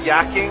Yuzo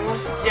yakking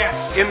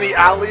in the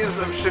alleys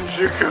of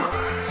Shinjuku.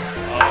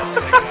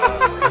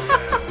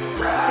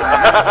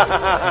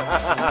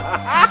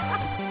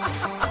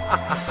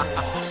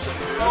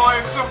 Oh, I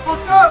am so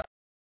fucked up.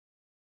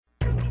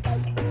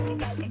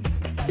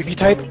 If you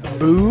type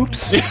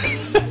boobs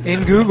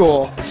in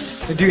Google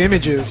and do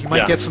images, you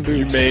might get some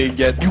boobs. You may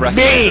get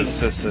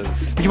breasts.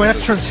 But you might have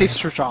to turn safe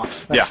search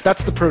off.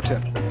 That's the pro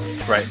tip.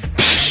 Right.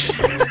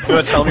 You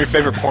want to tell them your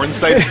favorite porn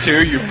sites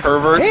too, you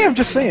pervert? Hey, I'm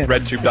just saying.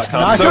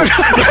 Redtube.com.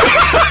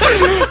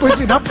 Was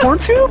it not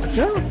PornTube?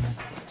 No.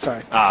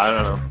 Sorry. I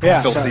don't know.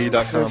 Yeah.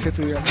 Filthy.com.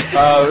 Filthy.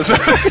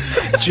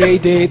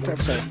 J-Date. I'm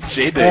sorry.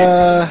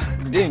 J-Date.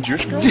 Dating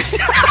Jewish girls?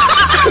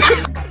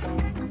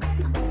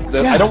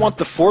 I don't want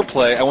the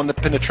foreplay, I want the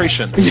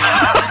penetration.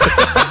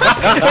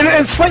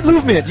 and slight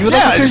movement. You would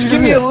like just give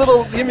me a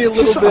little bit of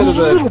the...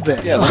 little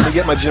bit. Yeah, let me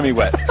get my Jimmy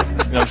wet. You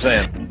know what I'm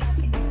saying?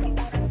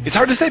 It's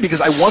hard to say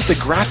because I want the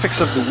graphics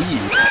of the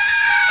Wii.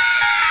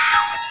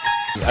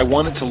 I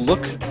want it to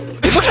look...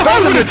 It looks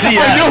better than the DS!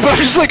 I know, but I'm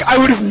just like, I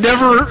would have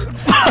never...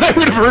 I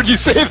would have heard you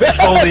say that.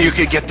 If only you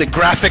could get the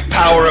graphic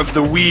power of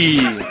the Wii.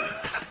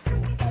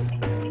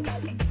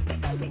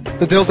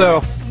 The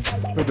dildo.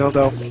 The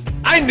dildo.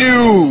 I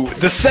knew!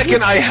 The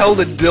second I held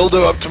a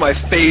dildo up to my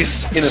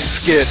face in a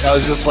skit, I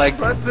was just like...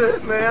 That's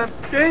it, man.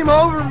 Game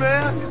over,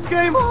 man. It's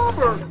game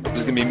over. This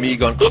is gonna be me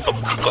going...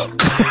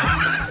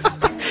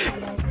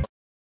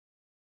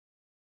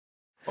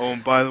 Oh,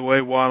 and by the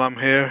way, while I'm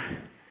here,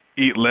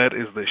 Eat Lead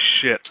is the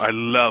shit. I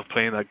love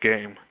playing that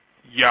game.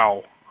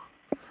 Yow.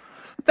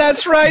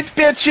 That's right,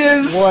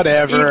 bitches!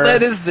 Whatever. Eat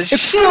Lead is the shit.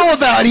 It's still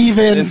about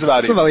even. It's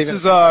about even.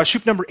 This is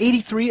shoot number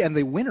 83, and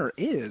the winner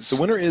is... The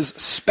winner is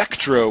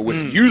Spectro with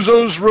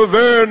Yuzo's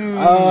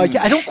Revenge!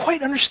 Yeah, I don't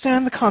quite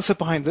understand the concept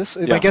behind this.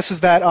 My guess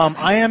is that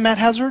I am Matt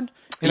Hazard,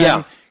 and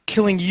I'm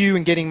killing you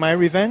and getting my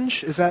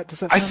revenge. Does that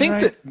sound I think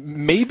right? that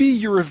maybe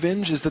your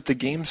revenge is that the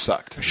game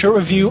sucked. Short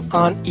review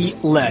on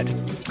Eat Lead.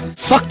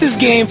 Fuck this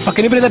game, fuck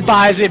anybody that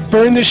buys it,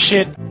 burn this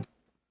shit.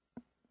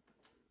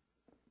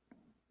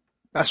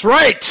 That's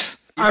right!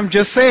 I'm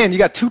just saying, you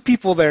got 2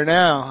 people there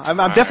now. I'm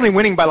definitely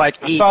winning by like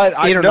 8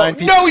 or 9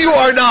 people. No, you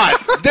are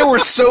not! There were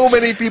so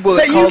many people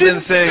that called in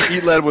saying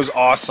Eat Lead was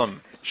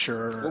awesome.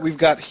 Sure. What we've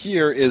got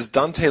here is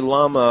Dante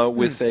Lama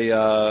with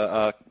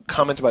a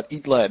comment about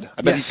Eat Lead.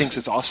 I bet he thinks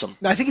it's awesome.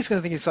 No, I think he's going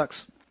to think it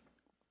sucks.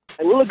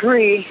 I will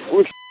agree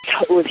with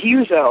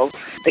Huzo.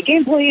 The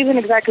gameplay isn't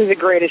exactly the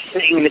greatest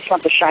thing, and it's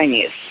not the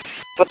shiniest,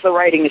 but the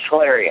writing is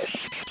hilarious.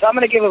 So I'm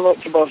going to give a vote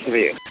to both of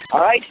you. All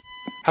right?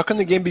 How can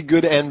the game be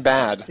good and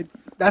bad?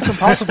 That's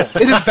impossible.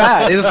 It is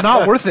bad. It is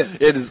not worth it.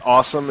 It is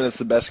awesome, and it's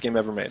the best game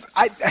ever made.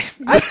 All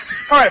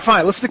right,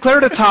 fine. Let's declare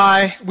it a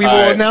tie. We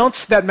will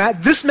announce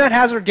that this Matt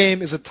Hazard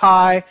game is a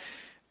tie,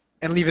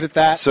 and leave it at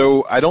that.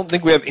 So I don't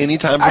think we have any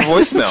time for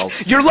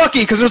voicemails. You're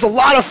lucky, because there's a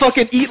lot of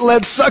fucking Eat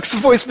Lead sucks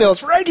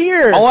voicemails right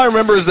here. All I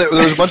remember is that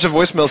there was a bunch of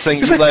voicemails saying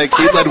Eat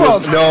Lead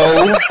was...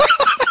 No.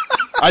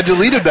 I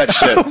deleted that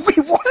shit.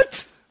 Wait,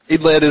 what?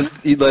 Eat Lead is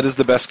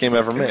the best game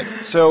ever made.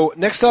 So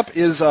next up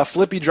is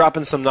Flippy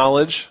dropping some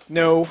knowledge.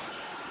 No.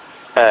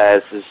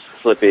 This is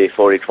Flippy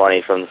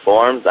 4020 from the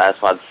forums. I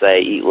just want to say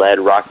Eat Lead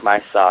rocked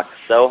my socks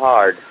so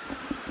hard,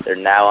 they're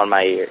now on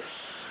my ears.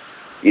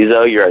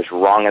 Yuzo, you're as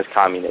wrong as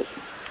communism.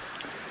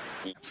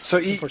 So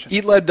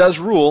Eat Lead does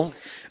rule.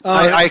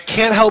 I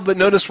can't help but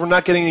notice we're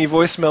not getting any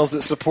voicemails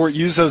that support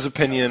Yuzo's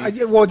opinion.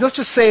 Well, let's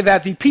just say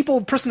that the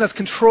person that's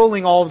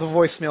controlling all of the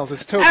voicemails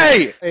is Toby.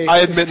 Hey! I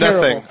admit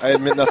nothing. I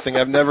admit nothing.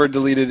 I've never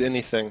deleted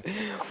anything.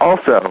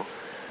 Also,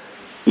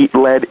 Eat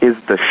Lead is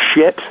the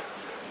shit.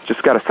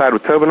 Just got to side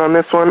with Tobin on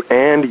this one,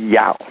 and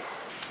yow.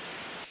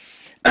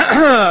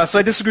 So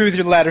I disagree with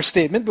your latter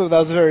statement, but that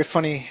was a very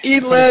funny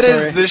Eat Lead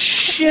is the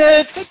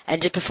shit!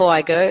 And just before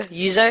I go,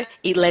 Yuzo,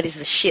 Eat Lead is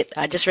the shit.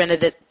 I just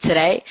rendered it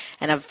today,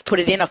 and I've put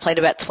it in. I've played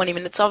about 20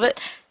 minutes of it,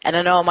 and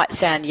I know I might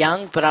sound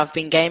young, but I've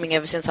been gaming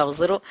ever since I was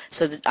little,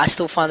 so I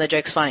still find the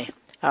jokes funny.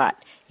 Alright,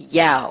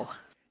 yow.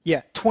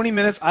 Yeah, 20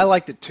 minutes, I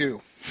liked it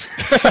too.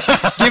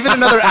 Give it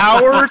another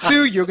hour or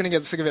two, you're going to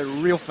get sick of it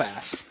real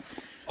fast.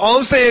 All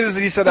I'm saying is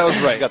that he said I was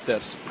right. Got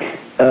this.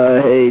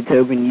 Hey,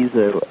 Tobin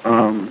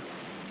Yuzo.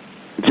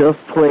 Just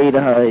played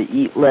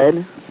Eat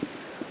Lead.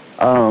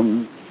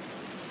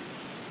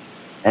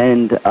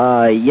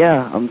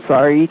 Yeah, I'm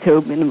sorry,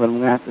 Tobin, but I'm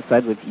gonna have to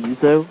side with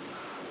Yuzo.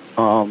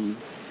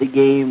 The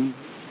game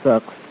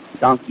sucks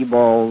donkey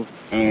balls,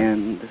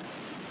 and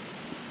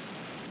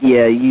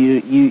yeah,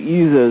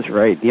 Yuzo's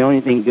right. The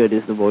only thing good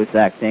is the voice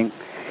acting,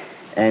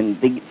 and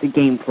the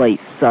gameplay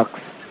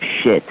sucks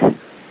shit.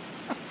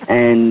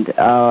 And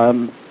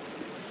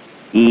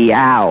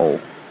yow.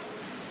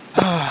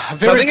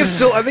 So I think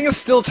it's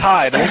still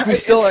tied. I think we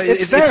still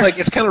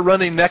it's kind of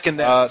running neck and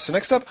neck. So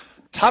next up,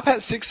 Top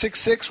Hat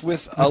 666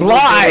 with a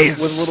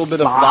little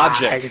bit of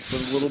logic,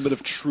 with a little bit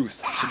of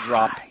truth to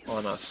drop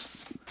on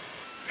us.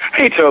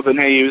 Hey Tobin,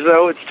 hey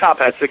Yuzo, it's Top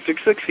Hat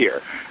 666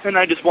 here, and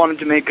I just wanted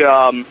to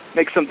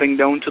make something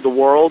known to the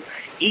world.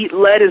 Eat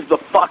Lead is the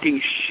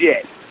fucking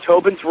shit.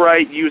 Tobin's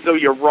right, Yuzo,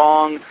 you're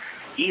wrong.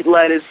 Eat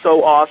Lead is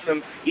so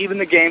awesome. Even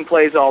the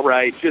gameplay's all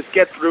right. Just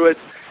get through it.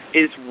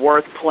 It's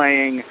worth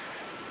playing.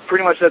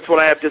 Pretty much that's what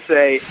I have to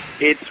say.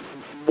 It's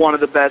one of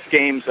the best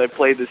games I've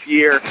played this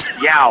year.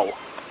 Yow.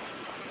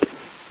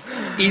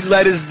 Eat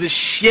Lead is the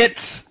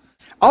shit.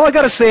 All I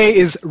gotta say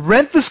is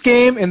rent this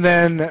game and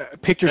then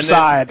pick your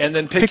side. And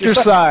then pick your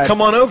side.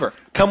 Come on over.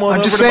 Come on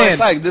over to my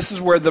side. This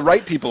is where the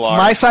right people are.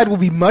 My side will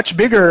be much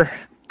bigger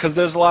Because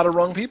there's a lot of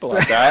wrong people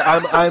out there.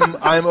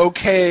 I'm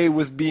okay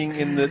with being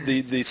in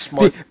the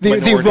smart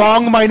the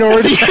wrong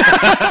minority.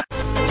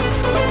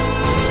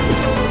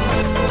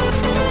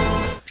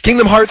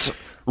 Kingdom Hearts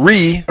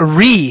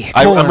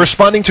I'm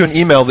responding to an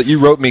email that you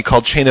wrote me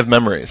called Chain of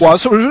Memories. Well,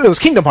 so it was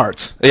Kingdom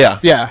Hearts. Yeah.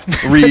 Yeah.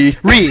 Re.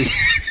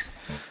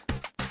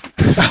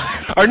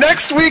 Our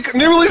next week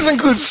new releases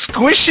include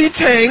Squishy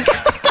Tank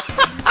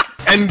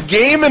and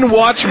Game &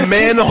 Watch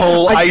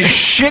Manhole. I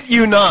shit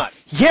you not.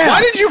 Yeah.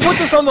 Why did you put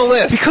this on the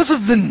list? Because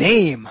of the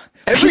name.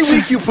 Every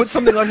week you put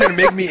something on here to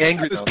make me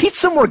angry. It was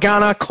Pizza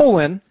Morgana,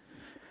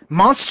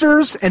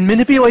 Monsters and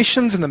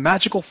Manipulations in the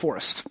Magical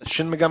Forest.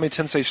 Shin Megami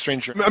Tensei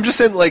Stranger. I'm just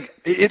saying, like,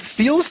 it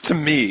feels to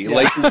me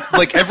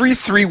like every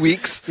 3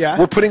 weeks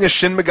we're putting a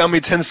Shin Megami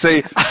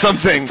Tensei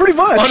something pretty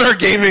much on our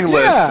gaming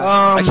list.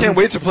 I can't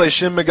wait to play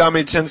Shin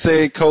Megami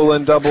Tensei :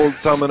 Double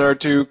Summoner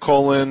 2 :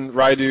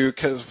 Raidu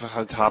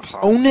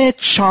One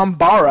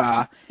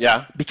Chambara.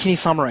 Yeah. Bikini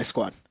Samurai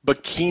Squad.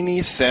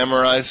 Bikini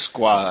Samurai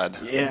Squad.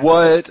 Yeah.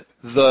 What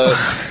the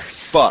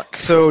fuck?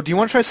 So, do you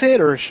want to try to say it,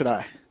 or should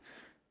I?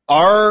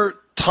 Our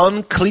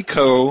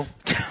Tonkliko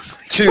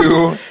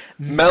 2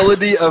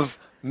 Melody of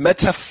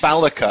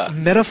Metaphalica.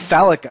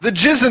 Metaphalica. The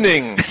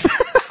Jizening.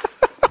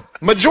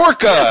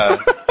 Majorca.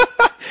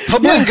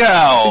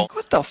 Hablingao.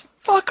 What the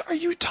fuck are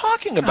you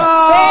talking about?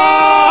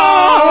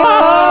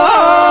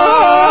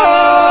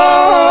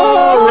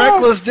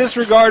 Reckless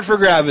disregard for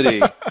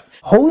gravity.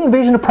 Holy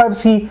invasion of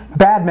privacy,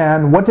 bad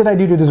man. What did I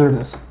do to deserve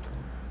this?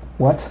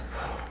 What?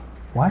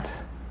 What?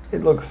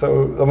 It looks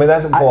so... I mean,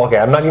 that's... Well, okay,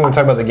 I'm not even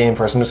talking about the game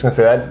first. I'm just going to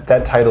say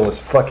that title is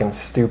fucking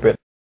stupid.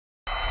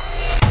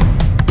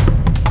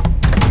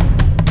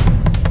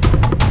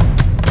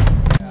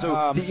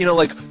 So, you know,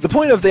 like, the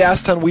point of the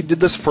Aston, we did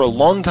this for a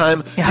long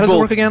time. Yeah, how does it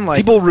work again? Like,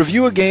 people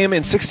review a game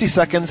in 60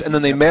 seconds, and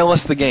then they mail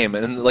us the game.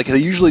 And, like, they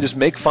usually just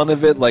make fun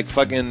of it, like,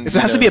 fucking... So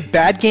it has to be a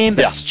bad game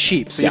that's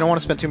cheap, so you don't want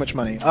to spend too much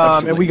money.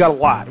 And we got a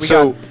lot.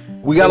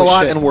 We got a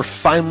lot, and we're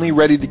finally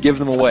ready to give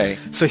them away.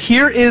 So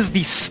here is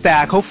the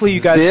stack. Hopefully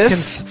you guys can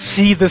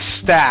see the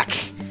stack.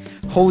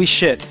 Holy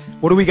shit.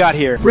 What do we got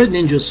here? Red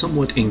Ninja's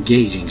somewhat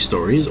engaging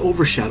story is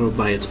overshadowed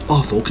by its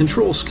awful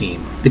control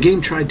scheme. The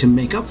game tried to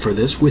make up for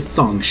this with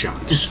thong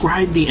shots.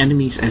 Describe the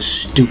enemies as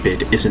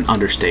stupid is an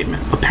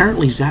understatement.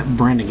 Apparently Zap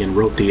Brannigan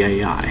wrote the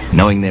AI.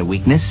 Knowing their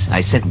weakness,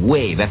 I sent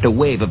wave after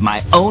wave of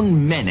my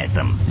own men at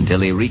them until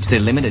they reached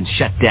their limit and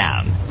shut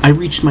down. I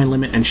reached my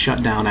limit and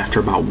shut down after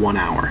about 1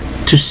 hour.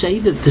 To say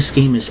that this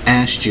game is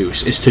ass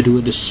juice is to do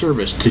a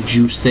disservice to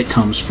juice that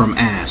comes from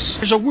ass.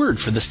 There's a word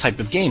for this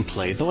type of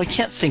gameplay, though I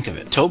can't think of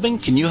it. Tobin,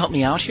 can you help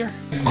me out here?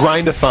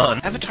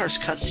 Grindathon. Avatar's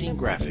cutscene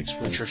graphics,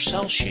 which are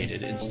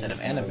cel-shaded instead of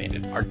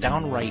animated, are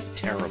downright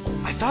terrible.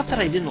 I thought that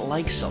I didn't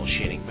like cel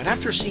shading, but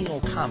after seeing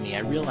Okami, I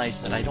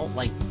realized that I don't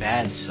like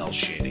bad cel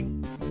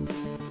shading.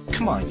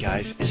 Come on,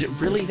 guys, is it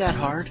really that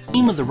hard? The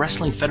name of the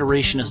Wrestling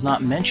Federation is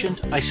not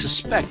mentioned. I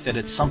suspect that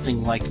it's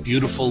something like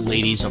Beautiful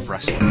Ladies of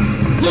Wrestling.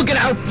 Look at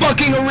how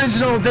fucking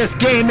original this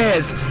game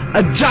is!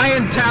 A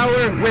giant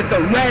tower with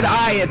a red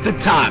eye at the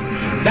top.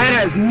 That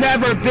has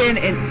never been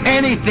in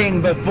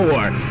anything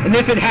before. And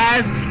if it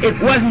has,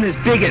 it wasn't as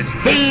big as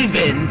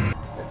Haven.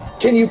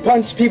 Can you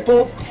punch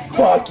people?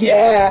 Fuck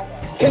yeah!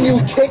 Can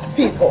you kick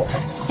people?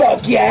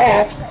 Fuck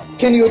yeah!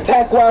 Can you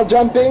attack while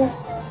jumping?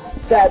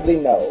 Sadly,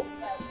 no.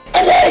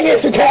 I'm saying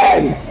yes, you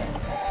can!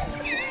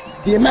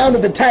 The amount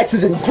of attacks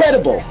is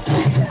incredible.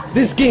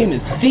 This game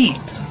is deep.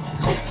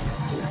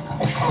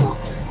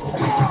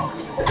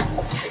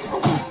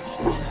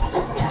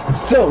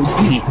 So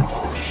deep.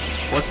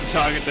 What's the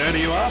target there, do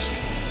you ask?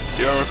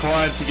 You're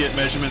required to get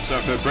measurements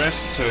of her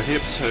breasts, her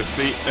hips, her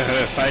feet,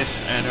 her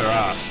face, and her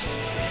ass.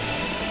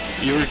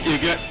 You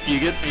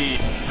get the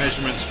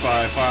measurements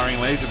by firing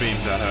laser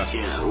beams at her.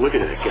 Yeah, look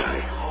at that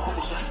guy.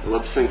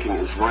 Lip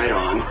syncing is right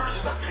on.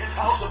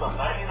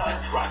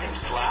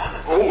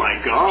 Oh my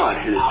god,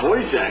 his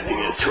voice acting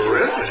is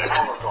terrific.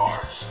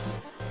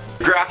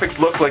 The graphics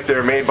look like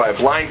they're made by a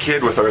blind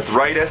kid with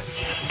arthritis.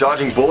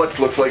 Dodging bullets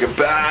looks like a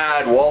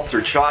bad waltz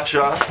or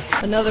cha-cha.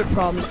 Another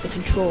problem is the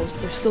controls.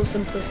 They're so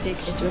simplistic,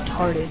 it's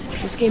retarded.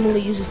 This game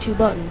only uses 2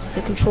 buttons,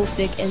 the control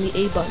stick and the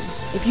A button.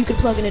 If you could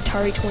plug an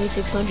Atari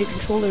 2600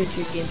 controller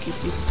into your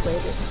GameCube, you could play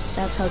this.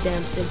 That's how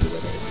damn simple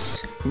it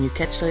is. When you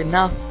catch it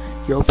enough,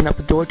 you open up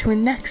a door to a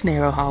next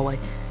narrow hallway.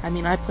 I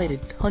mean, I played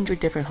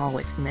 100 different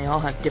hallways, and they all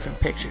have different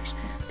pictures.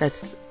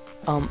 That's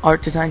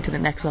art design to the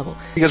next level.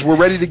 Because we're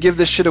ready to give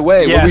this shit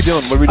away. Yes. What are we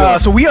doing? What are we doing?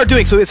 So we are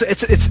doing. So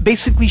it's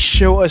basically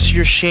show us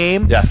your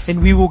shame. Yes.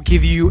 And we will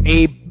give you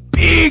a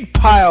big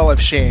pile of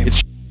shame.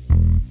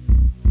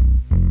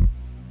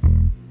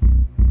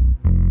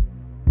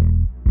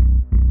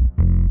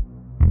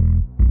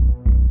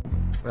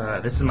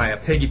 This is my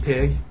Piggy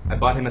Pig. I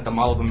bought him at the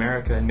Mall of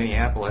America in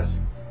Minneapolis.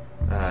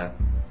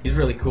 He's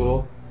really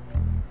cool.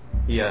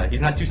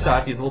 He's not too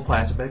soft. He's a little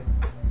plastic.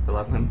 I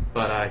love him,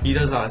 but he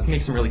does. He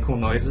makes some really cool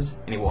noises,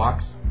 and he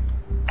walks.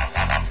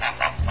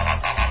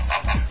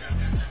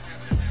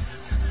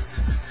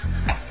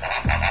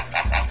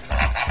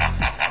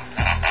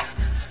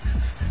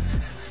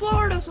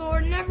 Florida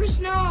dinosaur never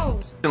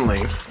snows.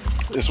 Recently,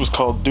 this was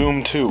called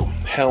Doom 2,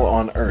 Hell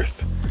on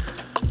Earth.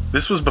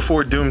 This was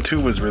before Doom 2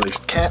 was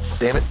released. Cat,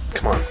 damn it.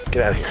 Come on,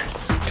 get out of here.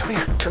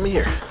 Come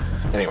here.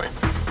 Anyway,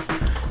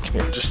 come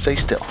here, just stay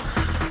still.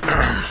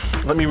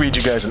 Let me read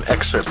you guys an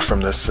excerpt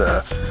from this,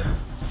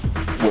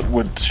 what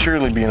would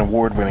surely be an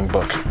award-winning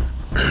book.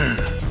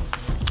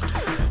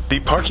 The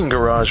parking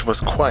garage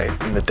was quiet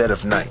in the dead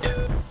of night.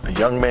 A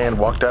young man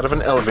walked out of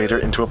an elevator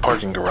into a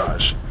parking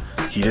garage.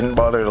 He didn't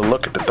bother to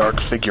look at the dark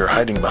figure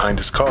hiding behind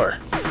his car.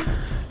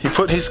 He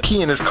put his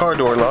key in his car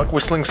door lock,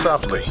 whistling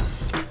softly.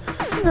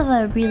 Of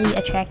a really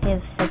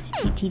attractive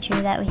substitute teacher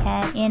that we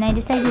had, and I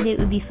decided it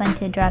would be fun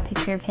to draw a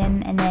picture of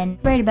him and then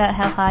write about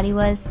how hot he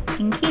was.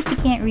 In case you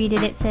can't read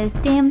it, it says,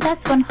 "Damn,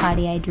 that's one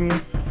hottie I drew."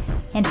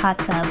 And hot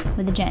sub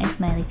with a giant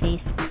smiley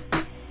face.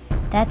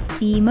 That's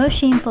the most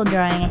shameful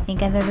drawing I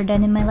think I've ever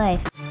done in my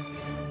life.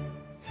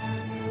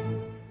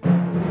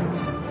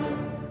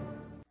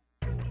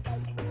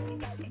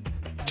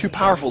 Too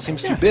powerful,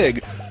 seems too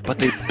big, but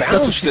they That's what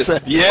balanced she it.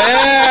 said.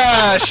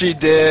 Yeah, she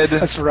did.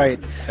 That's right.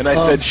 And I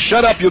said,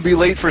 shut up, you'll be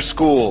late for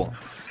school.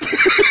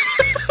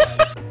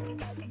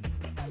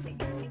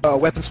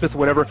 Weaponsmith,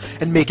 whatever,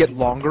 and make it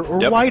longer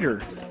or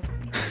wider.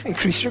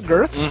 Increase your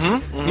girth.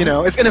 You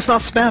know, and it's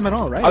not spam at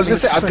all, right? I was going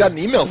to say, it's I've gotten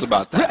emails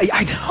about that.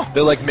 I know.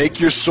 They're like, make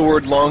your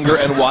sword longer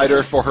and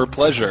wider for her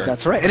pleasure.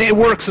 That's right, and it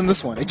works in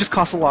this one. It just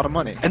costs a lot of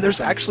money. And there's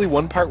actually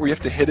one part where you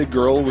have to hit a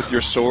girl with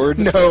your sword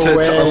No to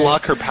way.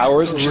 unlock her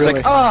powers, and she's Really?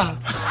 like, ah.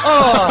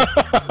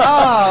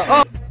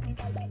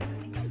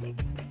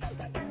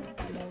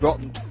 Well,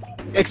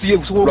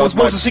 what Rub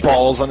was the secret?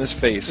 balls on his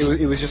face.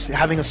 It was just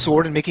having a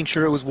sword and making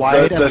sure it was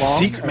wide and long.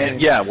 Secret, I man. mean-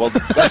 Yeah, well,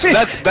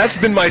 that's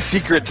been my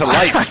secret to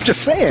life. I'm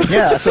just saying,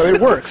 yeah. So it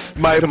works.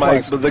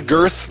 The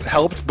girth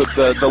helped, but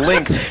the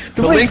length,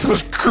 the length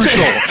was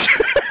crucial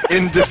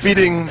in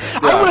defeating.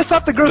 I would have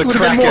thought the girth would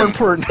have been more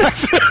important.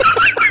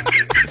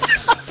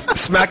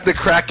 Smack the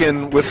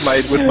Kraken with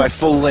my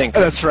full length.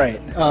 That's right.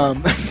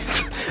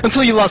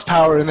 Until you lost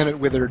power and then it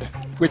withered,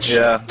 which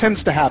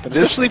tends to happen.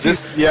 Especially if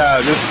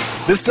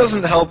This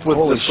doesn't help with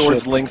Holy the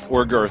sword's shit. length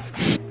or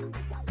girth.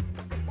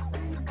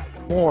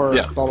 more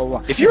blah blah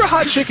blah. If you're a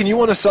hot chick and you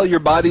want to sell your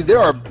body, there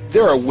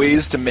are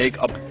ways to make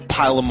a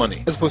pile of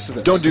money. As opposed to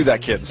this. Don't do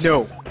that, kids.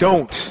 No,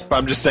 don't.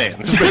 I'm just saying.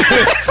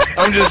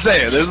 I'm just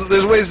saying.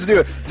 There's ways to do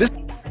it. This.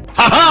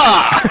 Ha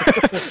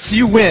ha! So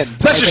you win.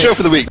 So that's your show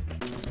for the week.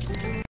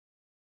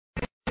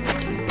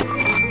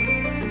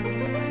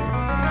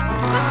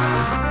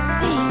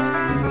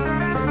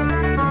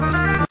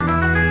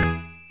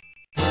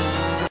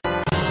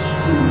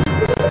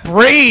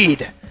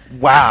 Braid.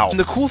 Wow. And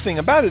the cool thing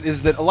about it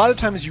is that a lot of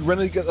times you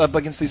run up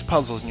against these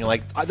puzzles and you're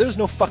like, there's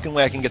no fucking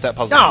way I can get that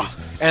puzzle piece.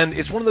 And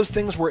it's one of those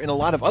things where in a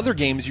lot of other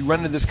games you run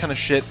into this kind of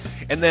shit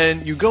and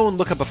then you go and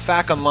look up a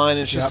FAQ online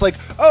and it's just like,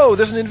 oh,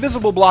 there's an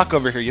invisible block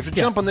over here. You have to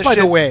jump on this By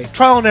shit. the way,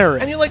 trial and error.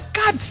 And you're like,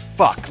 God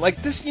fuck.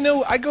 Like this, you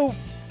know,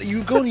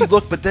 you go and you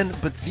look, but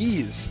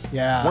these,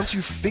 once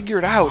you figure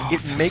it out,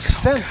 it makes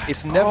sense.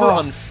 It's never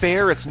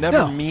unfair. It's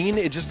never mean.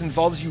 It just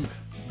involves you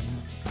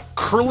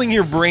curling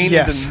your brain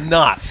into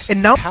knots.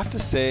 And now I have to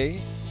say,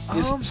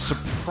 is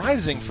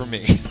surprising for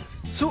me.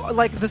 So,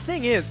 like, the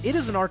thing is, it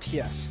is an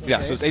RTS.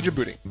 Yeah, so it's Age of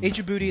Booty. Age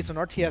of Booty, it's an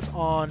RTS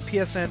on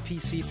PSN,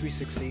 PC,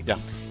 360. Yeah.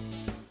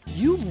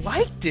 You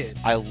liked it.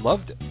 I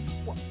loved it.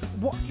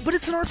 But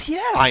it's an RTS.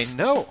 I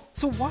know.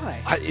 So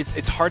why?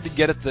 It's hard to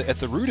get at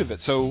the root of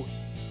it. So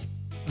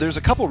there's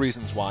a couple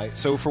reasons why.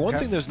 So for one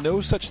thing, there's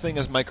no such thing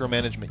as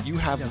micromanagement. You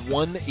have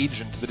one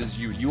agent that is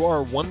you. You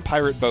are one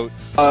pirate boat.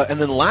 And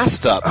then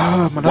last up,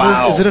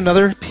 wow. Is it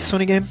another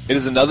Sony game? It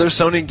is another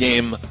Sony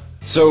game.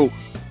 So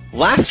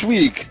last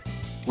week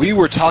we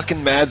were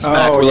talking mad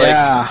smack. We're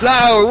like,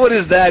 flower, what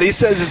is that? He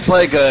says it's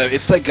like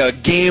a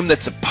game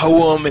that's a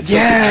poem. It's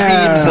like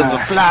the dreams of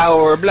a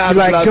flower. Blah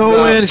blah blah.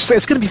 Going.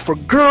 It's gonna be for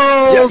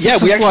girls. Yeah,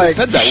 It's we just actually like,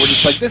 said that. We're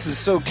just like, this is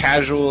so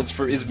casual.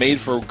 It's made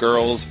for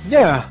girls.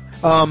 Yeah.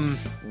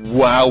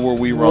 Wow, were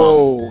we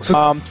wrong? Whoa.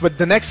 So, but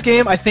the next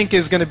game I think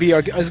is gonna be our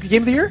is it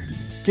Game of the Year.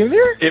 Game of the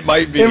Year. It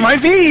might be. It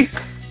might be.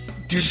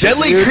 Dude,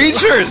 Deadly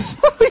Creatures.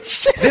 Holy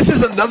shit. This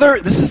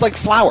is like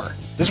Flower.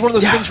 This is one of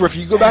those things where if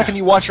you go back and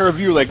you watch our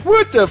review, you're like,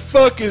 what the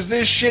fuck is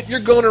this shit? You're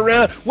going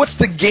around. What's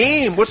the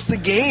game? What's the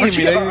game?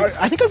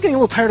 I think I'm getting a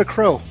little tired of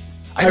Crow.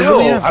 I know.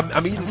 Really am.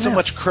 I'm eating so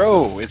much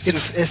Crow. It's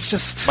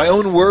just my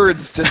own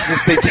words.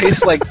 They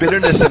taste like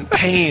bitterness and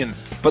pain.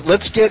 But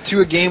let's get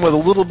to a game with a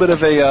little bit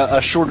of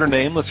a shorter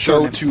name. Let's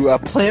go to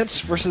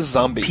Plants vs.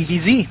 Zombies.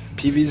 PvZ.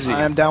 PvZ.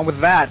 I am down with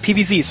that.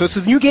 PvZ. So it's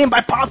a new game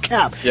by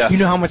PopCap. Yes. You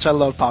know how much I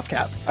love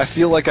PopCap. I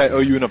feel like I owe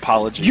you an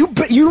apology. You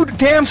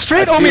damn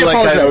straight owe me an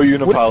apology. I owe you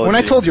an apology. When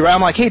I told you, right, I'm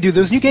like, hey, dude,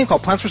 there's a new game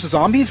called Plants vs.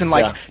 Zombies, and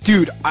like,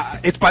 dude,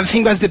 it's by the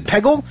same guys that did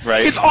Peggle.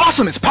 Right. It's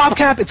awesome. It's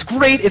PopCap. It's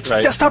great. It's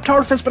desktop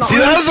tower defense, but see,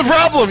 that was the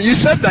problem. You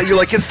said that. You're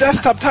like, it's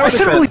desktop tower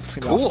defense.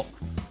 Cool.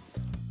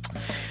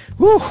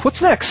 Woo.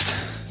 What's next?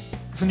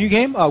 It's a new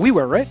game.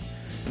 WiiWare, right?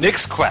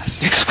 Nick's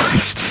Quest. Nick's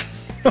Quest.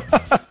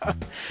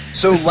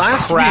 So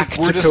last week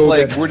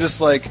we're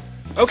just like,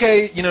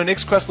 okay,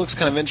 Nick's Quest looks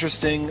kind of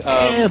interesting.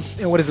 And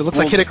what does it look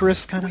like? Kid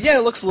Icarus, kind of? Yeah,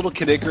 it looks a little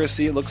Kid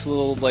Icarus-y. It looks a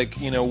little like,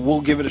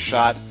 we'll give it a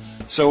shot.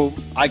 So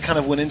I kind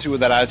of went into it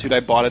with that attitude. I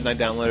bought it and I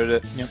downloaded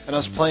it. Yep. And I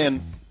was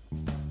playing,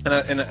 and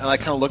I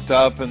kind of looked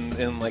up,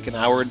 and like an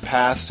hour had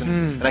passed,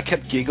 and I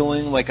kept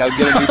giggling like I would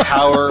get a new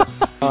power.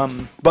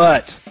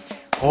 But...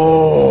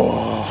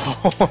 Oh,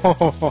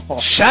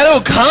 Shadow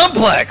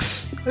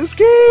Complex! This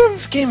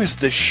game is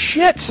the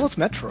shit. Well, it's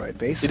Metroid,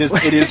 basically.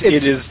 It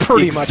is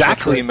pretty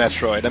exactly much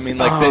Metroid. I mean,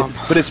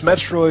 but it's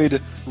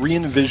Metroid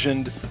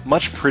re-envisioned,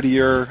 much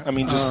prettier. I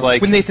mean, just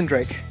like with Nathan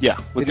Drake. Yeah,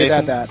 with they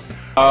Nathan. did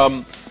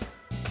that.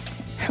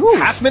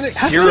 Half Minute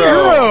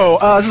Hero.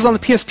 This is on the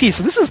PSP,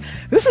 so this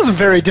is a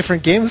very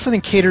different game. This I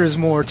think caters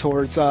more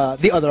towards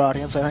the other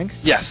audience. I think.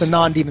 Yes. The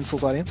non-Demon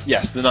Souls audience.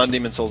 Yes, the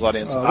non-Demon Souls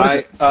audience. What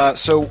is it?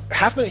 So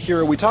Half Minute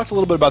Hero. We talked a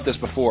little bit about this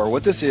before.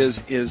 What this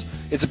is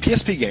it's a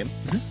PSP game,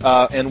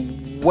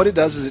 and what it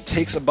does is it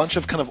takes a bunch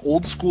of kind of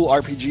old school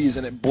RPGs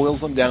and it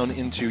boils them down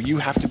into you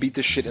have to beat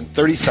this shit in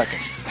 30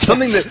 seconds.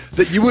 Something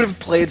that you would have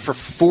played for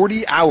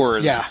 40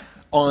 hours. Yeah.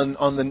 On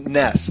the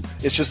NES.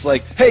 It's just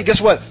like, hey,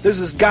 guess what? There's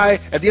this guy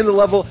at the end of the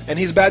level, and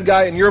he's a bad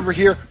guy, and you're over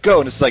here, go.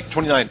 And it's like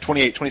 29,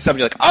 28, 27,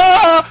 you're like,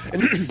 ah!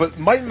 But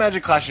Might and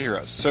Magic Clash of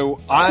Heroes.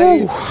 So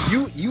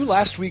you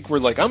last week were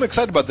like, I'm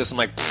excited about this. I'm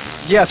like,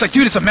 yeah, it's like,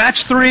 dude, it's a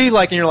match 3,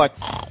 like, and you're like,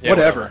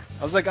 whatever.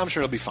 I was like, I'm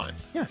sure it'll be fine.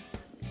 Yeah.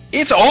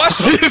 It's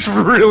awesome! It's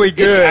really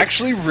good. It's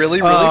actually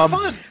really, really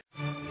fun.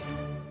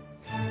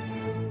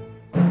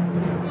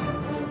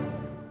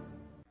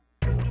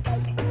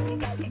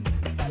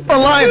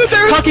 Online, dude,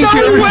 there's talking no to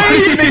everybody.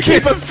 way they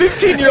keep a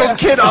 15-year-old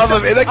kid off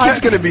of it. That kid's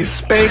going to be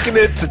spanking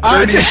it to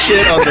dirty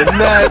shit on the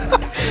net.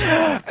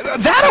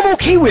 That I'm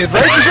okay with,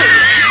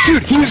 right?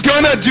 Dude, he's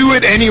gonna do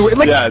it anyway.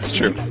 Like, yeah, it's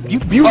true. You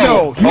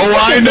know.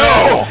 I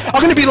know.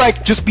 I'm gonna be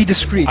like, just be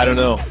discreet. I don't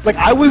know. Like,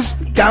 I was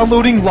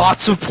downloading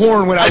lots of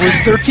porn when I was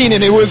 13,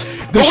 and it was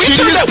the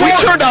shittiest porn. We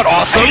turned out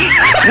awesome.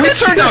 We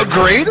turned out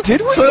great.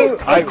 Did we? So,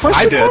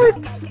 I did.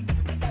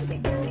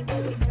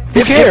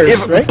 Who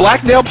cares, if right?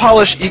 black nail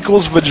polish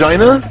equals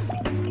vagina,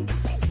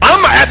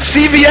 I'm at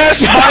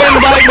CVS buying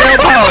black nail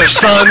polish,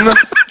 son.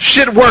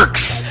 Shit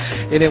works.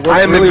 And it worked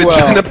I am really a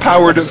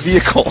vagina-powered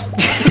vehicle.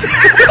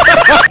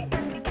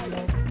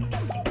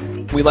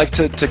 We like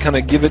to kind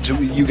of give it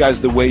to you guys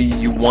the way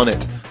you want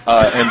it.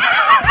 And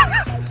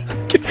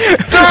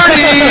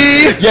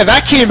dirty! Yeah,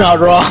 that came out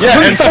wrong. Yeah,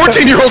 and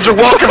 14-year-olds are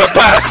welcome at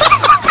PAX.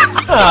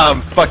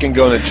 I'm fucking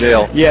going to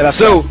jail. Yeah, that's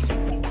so.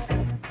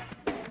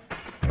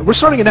 We're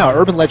starting it now.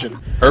 Urban Legend.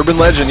 Urban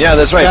Legend. Yeah,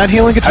 that's right. Van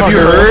Halen guitar. Have you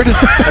heard?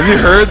 Have you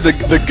heard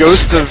the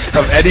ghost of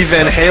Eddie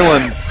Van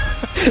Halen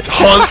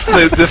haunts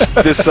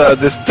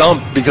this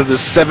dump because there's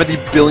 70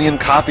 billion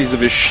copies of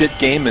his shit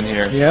game in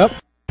here. Yep.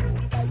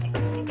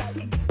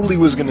 He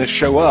was gonna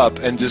show up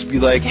and just be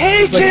like,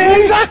 "Hey like,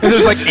 kids!" And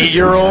there's like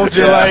 8-year-olds.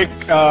 You're like,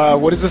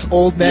 "What is this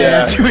old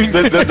man doing?"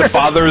 The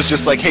father is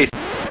just like, "Hey,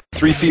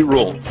 3 feet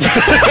rule.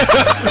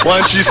 Why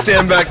don't you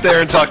stand back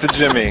there and talk to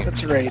Jimmy?"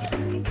 That's right.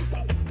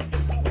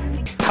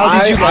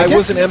 How did you like I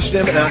was in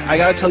Amsterdam, and I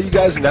gotta tell you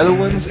guys,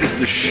 Netherlands is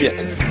the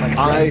shit.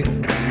 I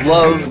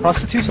love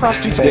prostitutes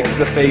dick to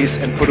the face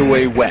and put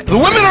away wet. The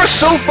women are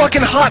so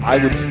fucking hot. I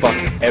would fuck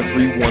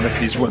every one of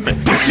these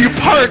women. So you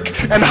park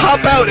and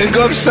hop out and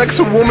go have sex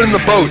with a woman in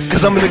the boat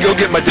because I'm gonna go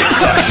get my dick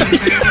sucked.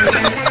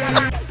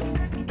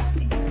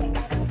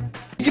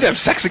 You could have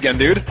sex again,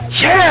 dude.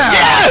 Yeah.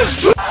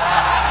 Yes.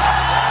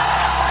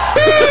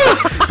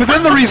 But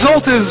then the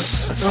result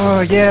is,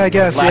 I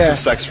guess, lack of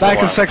sex for a while.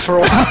 Lack of sex for a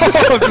while.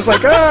 I'm just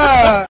like,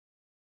 ah.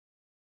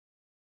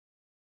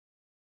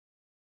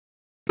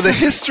 The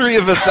history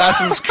of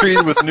Assassin's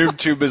Creed with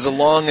Noobtoob is a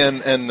long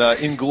and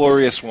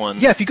inglorious one.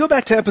 Yeah, if you go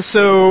back to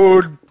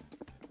episode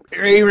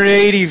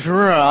 80, you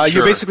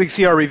Sure. basically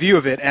see our review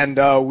of it, and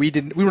we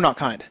were not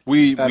kind.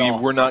 We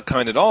were not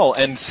kind at all.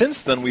 And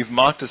since then, we've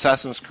mocked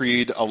Assassin's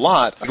Creed a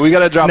lot. We got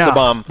to drop the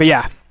bomb. But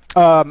yeah.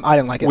 I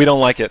didn't like it. We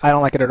don't like it. I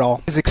don't like it at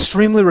all. It's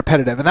extremely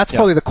repetitive, and that's Yeah.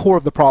 probably the core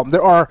of the problem.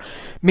 There are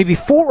maybe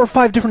 4 or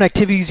 5 different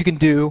activities you can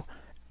do,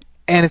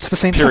 and it's the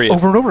same Period. stuff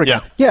over and over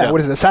again. Yeah. What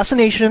is it?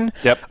 Assassination,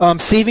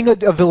 Yep. Saving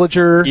a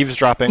villager,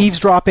 Eavesdropping,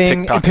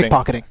 and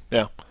pickpocketing.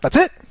 Yeah. That's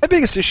it. My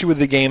biggest issue with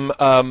the game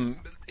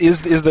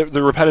is the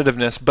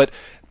repetitiveness, but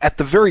at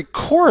the very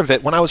core of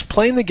it, when I was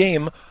playing the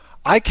game,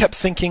 I kept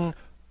thinking,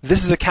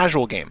 this is a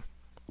casual game.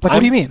 Like, what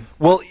do you mean?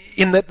 Well,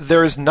 in that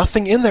there is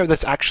nothing in there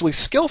that's actually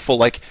skillful.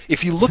 Like,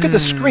 if you look at the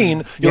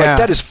screen, you're yeah. like,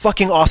 that is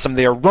fucking awesome.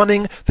 They are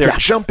running, they're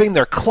jumping,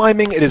 they're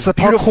climbing. It is It's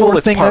a beautiful. parkour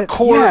It's thing that-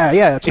 parkour.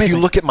 yeah, it's If you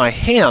amazing. look at my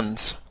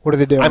hands, What are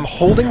they doing? I'm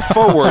holding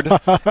forward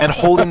and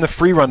holding the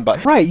free run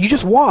button. Right, you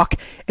just walk,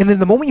 and then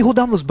the moment you hold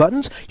down those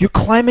buttons, you're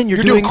climbing,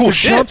 you're doing cool your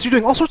shit. jumps, you're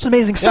doing all sorts of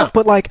amazing stuff. Yeah.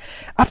 But like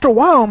after a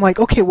while, I'm like,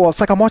 okay, well,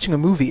 it's like I'm watching a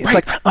movie. It's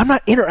Right. like I'm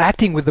not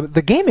interacting with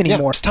the game Yeah,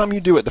 anymore. first time you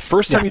do it, the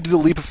first time you do the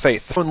leap of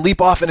faith, and leap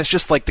off, and it's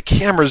just like the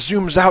camera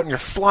zooms out, and you're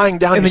flying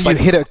down, And you're then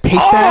just you like, hit a pace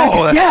tag.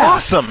 Oh, that's Yeah.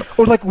 awesome!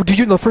 Or like, did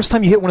you know the first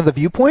time you hit one of the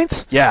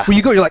viewpoints? Yeah. Where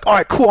you go, you're like, all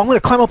right, cool. I'm going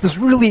to climb up this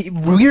really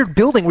weird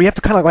building where you have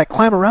to kind of like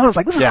climb around. It's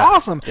like, this is Yeah.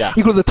 awesome. Yeah.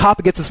 You go to the top,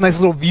 it gets this nice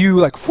little view,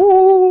 like,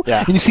 whoo, Yeah.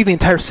 and you see the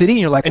entire city,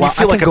 and you're like, And wow, you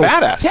feel I like can a go,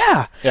 badass.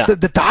 Yeah. Yeah.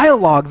 The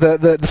dialogue,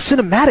 the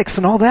cinematics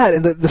and all that,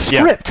 and the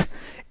script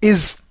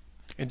is,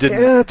 It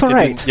didn't. it's all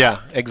right. Yeah,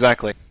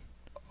 exactly.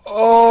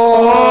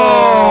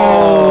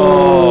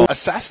 Oh!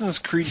 Assassin's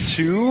Creed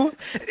 2?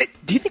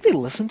 Do you think they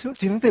listen to us?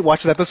 Do you think they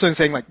watch the episode and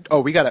saying like,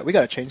 "Oh, we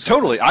gotta change"?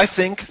 Totally. I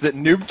think that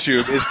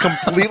Noobtoob is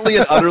completely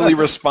and utterly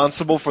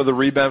responsible for the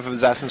revamp of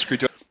Assassin's Creed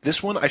 2.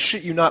 This one, I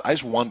shit you not, I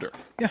just wander.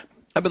 Yeah.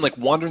 I've been like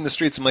wandering the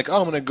streets. I'm like, oh,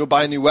 I'm gonna go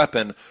buy a new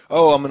weapon.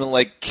 Oh, I'm gonna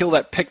like kill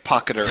that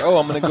pickpocketer. Oh,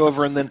 I'm gonna go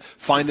over and then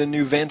find a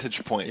new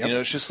vantage point. Yep. You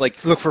know, it's just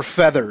like Look for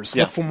feathers.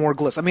 Yeah. Look for more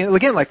glyphs. I mean,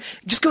 again, like,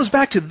 it just goes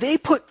back to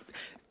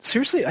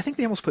seriously, I think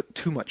they almost put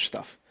too much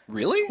stuff.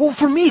 Really? Well,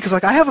 for me, because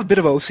like I have a bit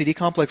of an OCD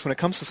complex when it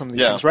comes to some of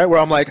these Yeah. things, right? Where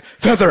I'm like,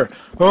 feather,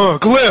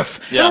 glyph.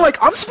 Yeah. And I'm like,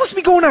 I'm supposed to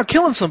be going out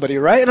killing somebody,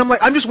 right? And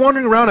I'm just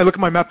wandering around. I look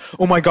at my map.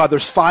 Oh my God,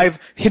 there's 5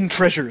 hidden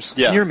treasures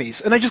Yeah. near me,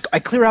 and I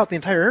clear out the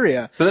entire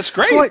area. But that's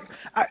great. So like,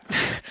 I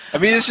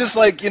mean, it's just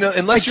like, you know,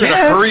 unless you're in a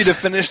guess. hurry to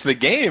finish the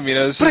game, you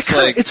know, it's but just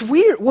like it's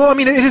weird. Well, I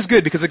mean, it is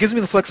good because it gives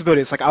me the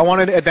flexibility. It's like I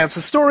want to advance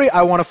the story.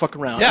 I want to fuck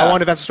around. Yeah. I want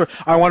to advance the story.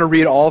 I want to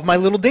read all of my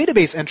little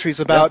database entries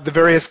about the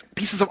various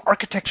pieces of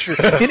architecture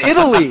in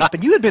Italy.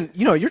 But you had been,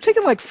 you know, you're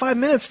taking like 5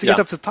 minutes to get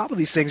Yeah. up to the top of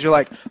these things. You're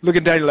like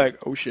looking down. You're like,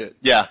 oh shit.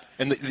 yeah,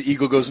 and the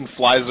eagle goes and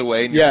flies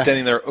away, and you're Yeah.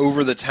 standing there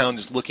over the town,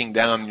 just looking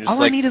down, and you're just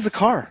All like, I need is a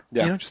car.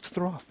 Yeah. You know, just to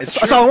throw off. It's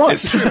That's true. all I want.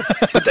 It's true.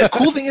 But the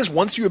cool thing is,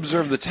 once you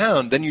observe the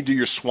town, then you do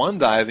your swan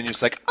dive, and you're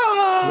just like,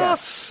 ah!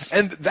 Yes.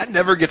 And that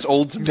never gets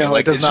old to me. No,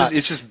 like, it does it's not. Just,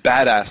 it's just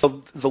badass.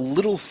 The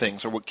little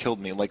things are what killed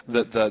me. Like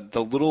the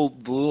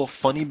little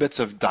funny bits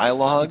of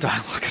dialogue.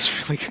 Dialogue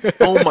is really good.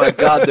 Oh my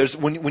God! There's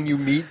when you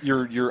meet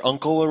your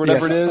uncle or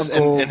whatever Yes, it is,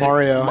 Uncle and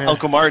Mario, yeah.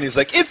 Uncle Mario, and he's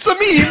like, "It's a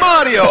me,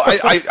 Mario."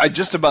 I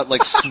just about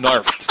like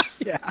snarfed.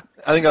 Yeah.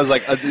 I think I was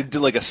like, I did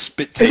like a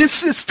spit take. And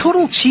it's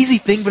total cheesy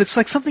thing, but it's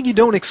like something you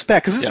don't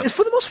expect because Yeah.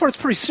 for the most part it's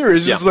pretty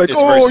serious. Yeah, It's like, it's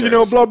very oh, you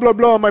know, serious. blah blah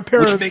blah. My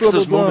parents, Which makes blah,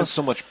 those blah, blah. moments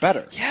so much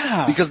better.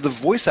 Yeah. Because the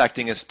voice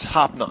acting is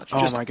top notch. Oh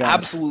Just my God.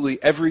 absolutely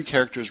every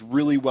character is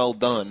really well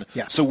done.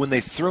 Yeah. So when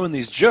they throw in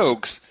these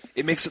jokes,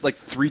 it makes it like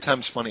 3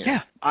 times funnier.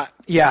 Yeah.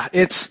 Yeah,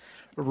 it's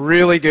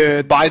really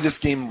good. Buy this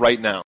game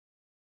right now.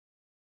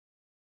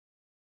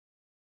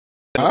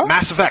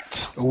 Mass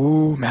Effect.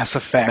 Ooh, Mass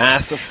Effect.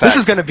 Mass Effect. This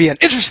is going to be an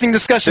interesting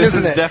discussion, This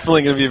isn't is it?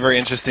 definitely going to be a very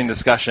interesting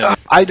discussion.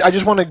 I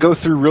just want to go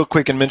through real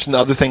quick and mention the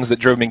other things that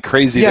drove me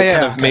crazy that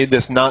kind of made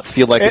this not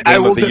feel like a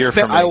game of the year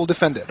for me. I will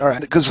defend it. All right.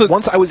 Because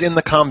once I was in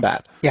the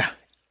combat, Yeah.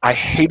 I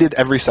hated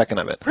every second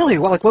of it. Really?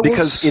 Well, like what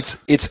Because was...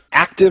 it's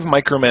active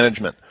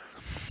micromanagement.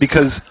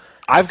 Because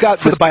I've got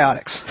For the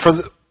biotics. For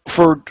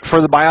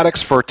the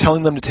biotics, for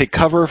telling them to take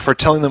cover, for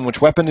telling them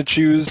which weapon to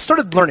choose. I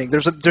started learning.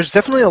 There's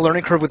definitely a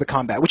learning curve with the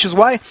combat, which is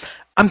why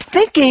I'm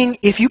thinking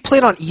if you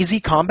played on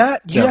easy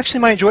combat, you actually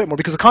might enjoy it more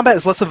because the combat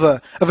is less of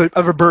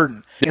a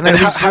burden. And then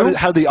how did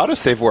the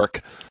autosave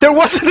work? There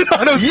wasn't an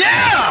autosave.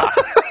 Yeah!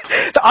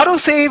 The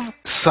autosave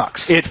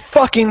sucks. It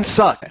fucking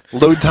sucked.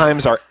 Load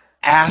times are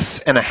ass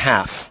and a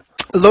half.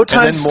 Load And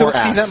then times more don't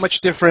seem ass. that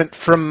much different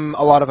from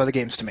a lot of other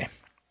games to me.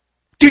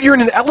 Dude, you're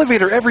in an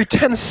elevator every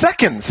 10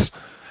 seconds.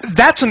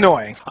 That's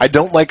annoying. I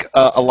don't like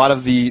a lot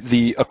of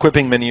the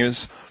equipping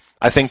menus.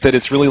 I think that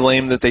it's really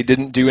lame that they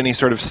didn't do any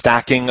sort of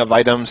stacking of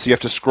items, so you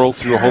have to scroll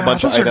through a whole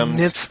bunch of those items. Are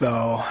nits,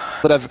 though.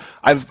 But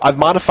I've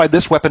modified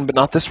this weapon, but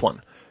not this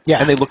one. Yeah.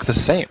 And they look the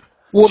same.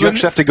 Well, so you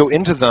actually have to go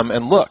into them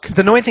and look.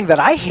 The annoying thing that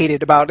I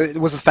hated about it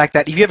was the fact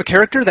that if you have a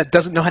character that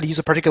doesn't know how to use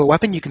a particular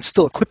weapon, you can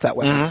still equip that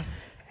weapon. Mm-hmm.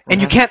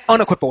 And you can't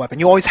unequip a weapon.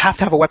 You always have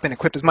to have a weapon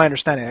equipped, is my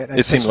understanding.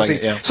 It seems like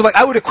it, yeah. So like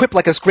I would equip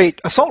like a great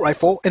assault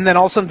rifle, and then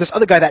all of a sudden this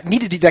other guy that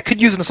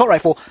could use an assault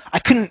rifle, I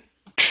couldn't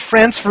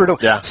transfer to.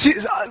 Yeah. So,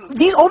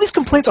 all these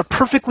complaints are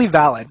perfectly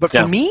valid, but for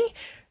Yeah. me,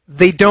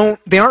 they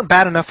aren't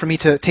bad enough for me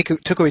to take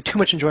away too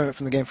much enjoyment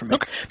from the game for me.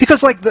 Okay.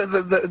 Because like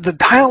the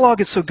dialogue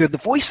is so good, the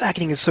voice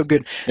acting is so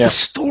good, Yeah. the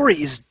story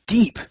is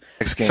deep.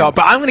 Next game. So,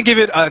 but I'm going to give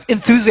it an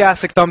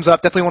enthusiastic thumbs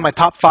up. Definitely one of my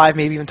top 5,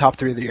 maybe even top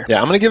 3 of the year. Yeah,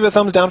 I'm going to give it a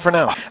thumbs down for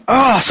now.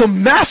 So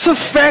Mass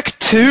Effect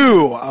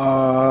 2.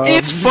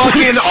 It's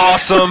fucking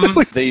awesome.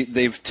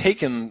 They've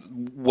taken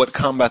what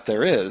combat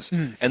there is,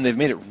 and they've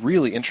made it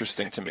really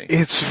interesting to me.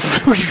 It's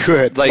really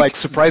good. Like,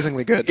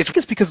 surprisingly good. It's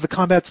because the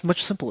combat's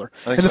much simpler.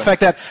 think And the so.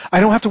 fact that I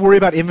don't have to worry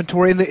about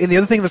inventory. And the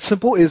other thing that's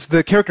simple is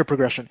the character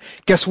progression.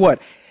 Guess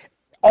what?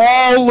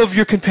 All of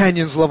your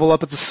companions level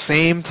up at the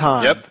same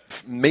time. Yep.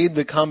 Made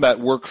the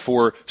combat work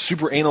for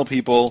super anal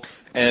people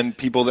and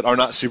people that are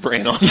not super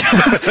anal. To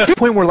the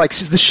point where like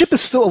the ship is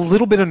still a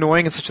little bit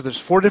annoying and such that there's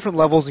 4 different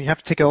levels and you have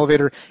to take an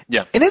elevator.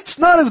 Yeah. And it's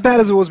not as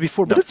bad as it was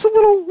before, but it's a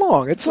little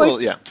long. It's like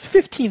little, yeah.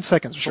 15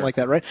 seconds or something like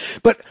that, right?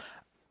 But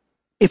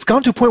it's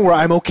gone to a point where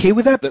I'm okay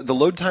with that. The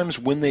load times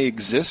when they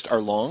exist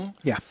are long.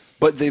 Yeah.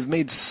 But they've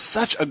made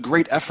such a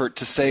great effort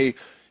to say,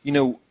 you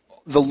know,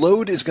 the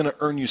load is going to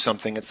earn you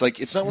something. It's like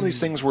it's not one of these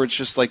things where it's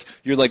just like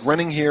you're like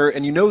running here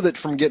and you know that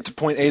from get to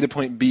point A to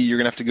point B you're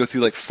going to have to go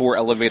through like 4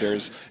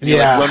 elevators. And you're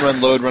like run,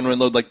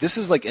 load. Like this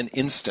is like an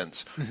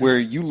instance where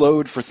you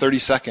load for 30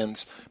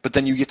 seconds, but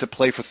then you get to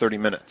play for 30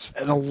 minutes.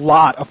 And a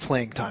lot of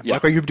playing time. Yeah.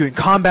 Like where you're doing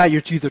combat,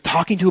 you're either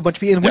talking to a bunch of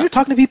people, and when you're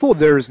talking to people,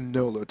 there is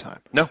no load time.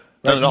 No.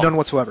 None at all. None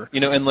whatsoever. You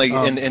know, and like,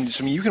 and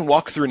so you can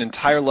walk through an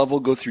entire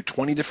level, go through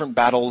 20 different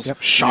battles,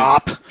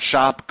 shop,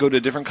 go to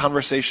different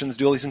conversations,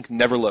 do all these things,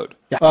 never load.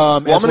 Yeah. Well,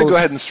 I'm going to go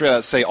ahead and straight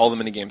out say all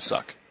the minigames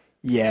suck.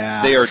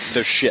 Yeah. They're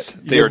shit.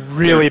 They're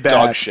really bad.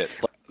 Dog shit.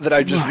 That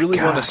I just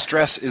really want to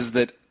stress is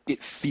that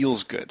it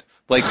feels good.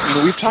 Like, you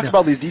know, we've talked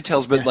about these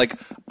details, but like,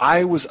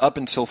 I was up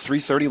until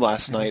 3:30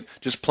 last night,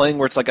 just playing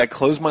where it's like I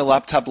close my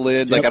laptop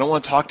lid, like I don't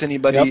want to talk to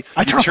anybody.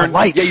 I turn on the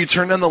lights. Yeah, you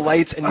turn on the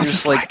lights, and you're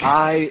just like,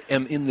 I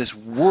am in this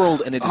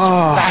world, and it is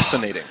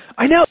fascinating.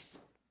 I know.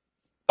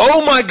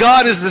 Oh my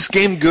God, is this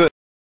game good?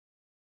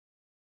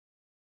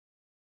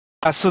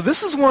 So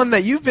this is one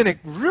that you've been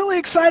really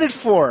excited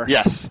for.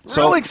 Yes.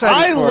 Really excited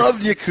I for.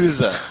 loved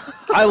Yakuza.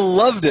 I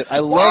loved it. I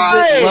loved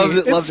it. Loved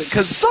it.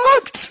 Because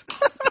sucked.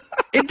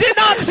 It did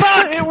not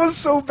suck. It was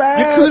so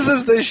bad.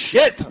 Yakuza's the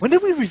shit. When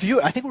did we review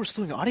it? I think we were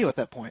still doing audio at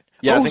that point.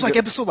 Yeah, it was like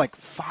episode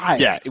 5.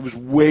 Yeah, it was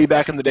way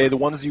back in the day. The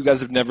ones that you guys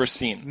have never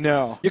seen.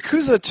 No.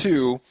 Yakuza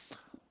 2.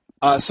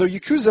 So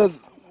Yakuza,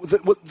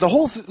 the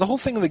whole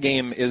thing of the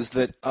game is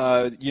that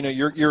you know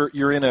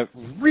you're in a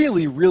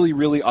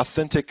really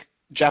authentic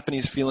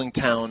Japanese feeling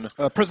town.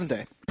 Present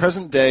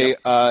day.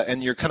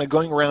 And you're kind of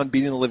going around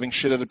beating the living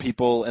shit out of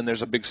people, and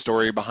there's a big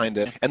story behind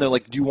it. And they're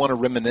like, "Do you want to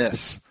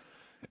reminisce?"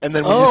 And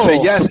then when you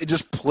say yes, it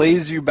just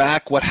plays you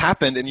back what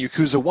happened in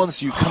Yakuza 1,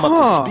 so you come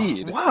up to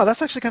speed. Wow,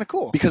 that's actually kind of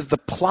cool. Because the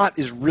plot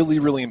is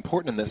really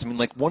important in this. I mean,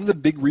 like, one of the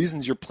big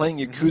reasons you're playing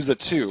Yakuza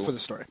 2 for the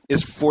story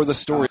is for the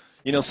story.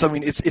 You know, so I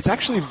mean, it's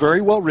actually very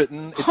well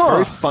written. It's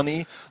very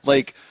funny.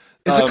 Like,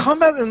 is the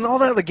combat and all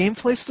that, the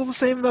gameplay still the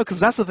same though? Because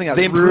that's the thing.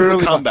 They improve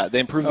the combat. They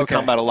improve the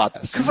combat a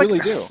lot. They really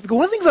do.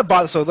 One of the things that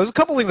bother, so there's a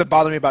couple things that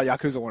bother me about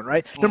Yakuza 1,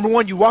 right? Number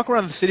one, you walk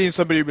around the city and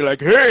somebody would be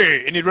like,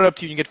 "Hey," and he'd run up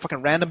to you and you get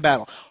fucking random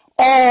battle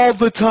all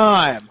the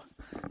time.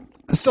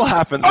 It still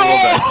happens a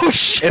little bit.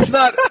 Shit. It's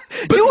not.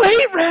 But, you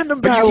hate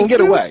random battles. But you can get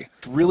dude. away.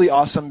 It's really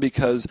awesome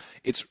because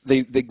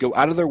they go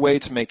out of their way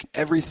to make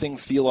everything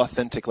feel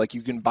authentic. Like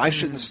you can buy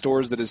shit in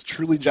stores that is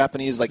truly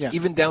Japanese. Like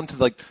even down to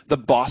like the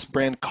Boss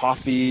brand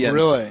coffee and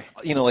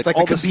you know like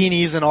all the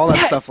beanies and all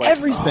that stuff. Like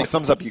everything.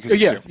 Thumbs up, you can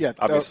too. Yeah.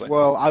 Obviously.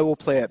 Well, I will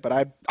play it, but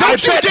I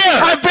Don't you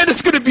dare! I bet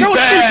it's gonna be Don't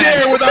bad. you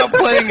dare without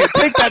playing it.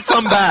 Take that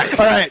thumb back.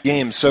 All right.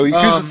 Game. So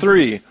Yakuza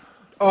 3.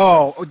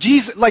 Oh,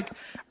 geez, like.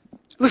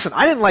 Listen,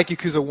 I didn't like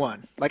Yakuza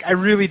 1. Like, I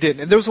really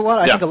didn't. And there was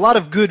I think, a lot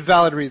of good,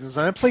 valid reasons.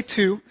 And I played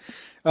 2.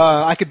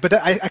 I could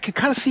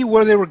kind of see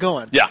where they were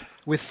going. Yeah.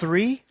 With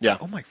 3? Yeah.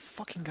 Oh, my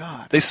fucking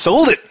God. They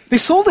sold it. They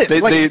sold it.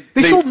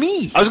 They sold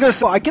me. I was going to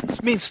say. Well, I get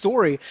this main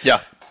story.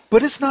 Yeah.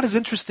 But it's not as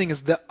interesting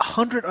as the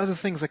 100 other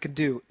things I could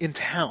do in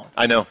town.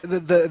 I know.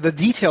 The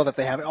detail that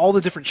they have, all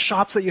the different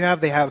shops that you have.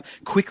 They have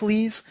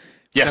Quicklies.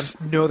 Yes.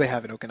 No, they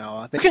have in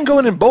Okinawa. You can go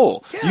in and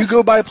bowl. Yeah. You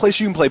go by a place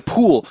you can play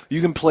pool.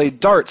 You can play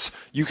darts.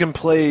 You can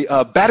play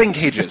batting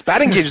cages.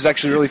 Batting cages is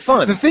actually really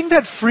fun. The thing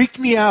that freaked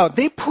me out,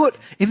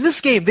 in this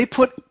game, they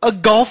put a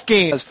golf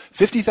game. It has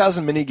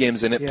 50,000 mini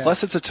games in it,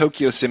 plus it's a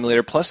Tokyo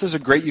simulator, plus there's a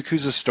great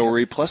Yakuza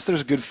story, plus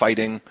there's good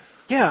fighting.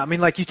 Yeah, I mean,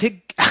 like, you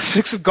take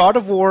aspects of God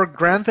of War,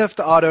 Grand Theft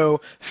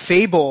Auto,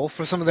 Fable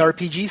for some of the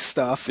RPG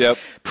stuff,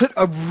 put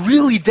a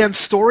really dense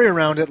story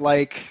around it,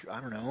 like, I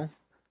don't know,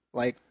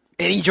 like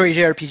any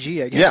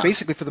JRPG, I guess,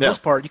 basically, for the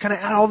most part. You kind of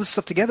add all this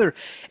stuff together,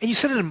 and you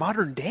set it in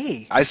modern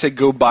day. I say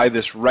go buy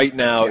this right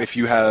now if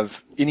you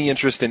have any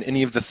interest in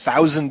any of the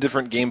 1,000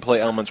 different gameplay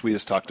elements we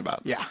just talked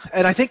about. Yeah,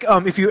 and I think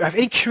if you have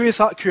any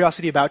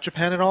curiosity about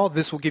Japan at all,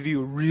 this will give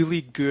you a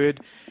really good,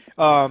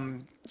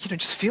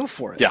 just feel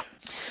for it. Yeah.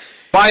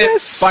 Buy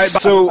it, buy it.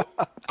 So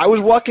I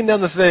was walking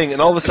down the thing,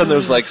 and all of a sudden there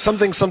was like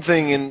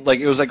something, and like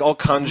it was like all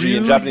kanji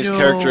and Japanese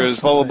characters,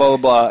 blah, blah,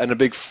 blah, and a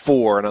big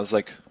 4, and I was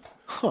like,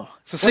 huh.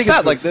 So what's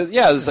that? Like,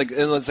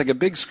 it's like a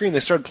big screen. They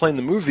started playing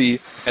the movie,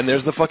 and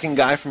there's the fucking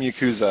guy from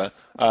Yakuza.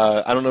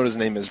 I don't know what his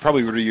name is.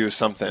 Probably Ryu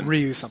something.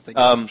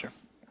 Sure.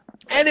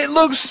 And it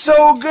looks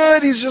so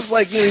good. He's just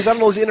like, he's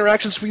having all these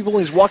interactions with people,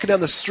 and he's walking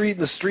down the street, and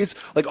the streets,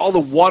 like all the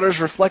water's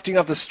reflecting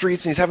off the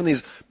streets, and he's having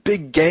these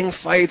big gang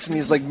fights, and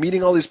he's like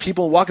meeting all these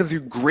people, walking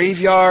through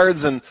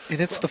graveyards, and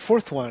it's the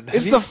 4th one.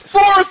 It's the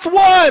 4th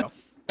one.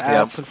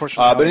 That's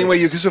unfortunate. But anyway,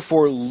 Yakuza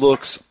 4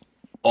 looks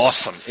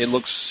awesome. It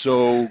looks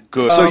so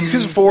good. So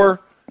Yakuza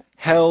 4,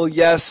 hell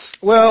yes.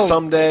 Well,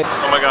 someday.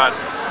 Oh my god,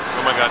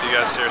 you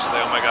guys seriously?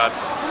 Oh my god.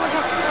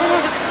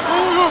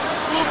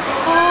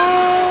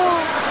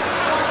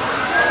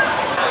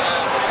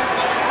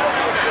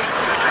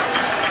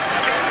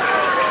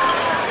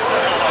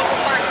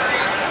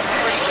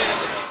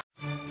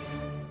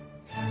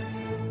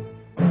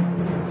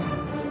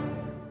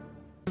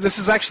 This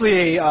is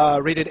actually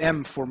a rated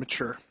M for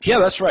mature. Yeah,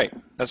 that's right.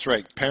 That's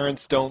right.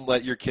 Parents, don't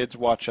let your kids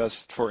watch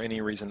us for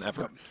any reason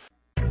ever.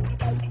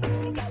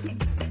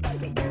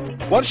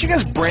 Why don't you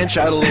guys branch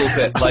out a little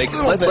bit? Like,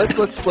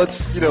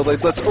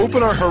 let's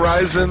open our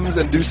horizons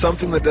and do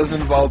something that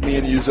doesn't involve me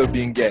and Yuzo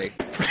being gay.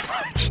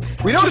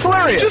 We know it's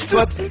hilarious,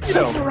 but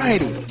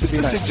variety. Just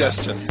a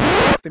suggestion.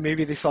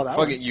 Maybe they saw that.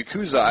 Fucking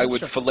Yakuza, I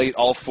would fillet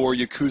all 4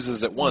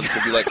 Yakuzas at once.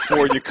 It'd be like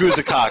 4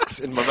 Yakuza cocks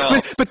in my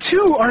mouth. But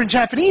 2 are in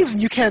Japanese,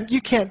 and you can't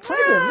play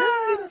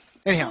them.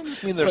 Anyhow, I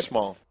just mean they're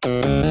small.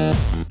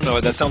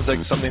 No, that sounds like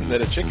something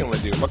that a chicken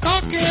would do.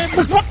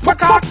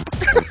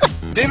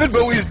 David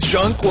Bowie's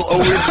junk will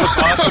always look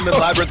awesome in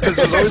Labyrinth because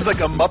there's always like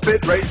a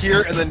Muppet right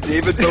here, and then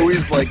David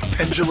Bowie's like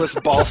pendulous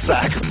ball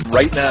sack.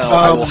 Right now,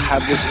 I will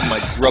have this in my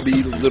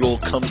grubby little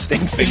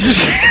cum-stained fingers.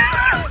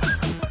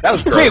 That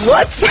was gross. Wait,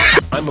 what?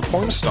 I'm a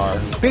porn star.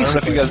 Basically. I don't know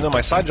if you guys know,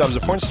 my side job is a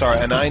porn star,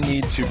 and I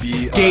need to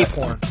be... gay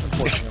porn,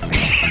 unfortunately.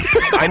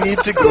 I need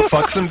to go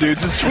fuck some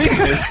dudes in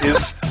Sweden.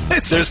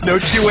 There's no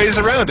 2 ways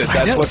around it.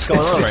 That's what's going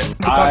on right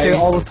now. I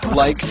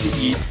like to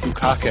eat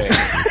bukkake.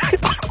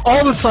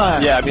 All the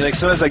time. Yeah, I mean, like,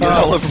 sometimes I get it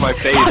all over my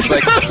face.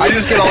 Like, I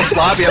just get all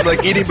sloppy. I'm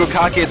like eating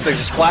bukkake. It's like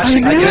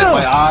splashing. I get it in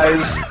my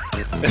eyes.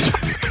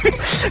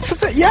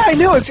 Yeah, I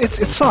know. It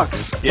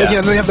sucks. Yeah.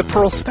 But, they have the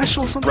Pearl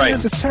Special sometimes.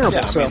 Right. It's terrible.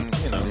 Yeah, so. I mean,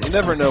 you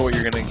never know what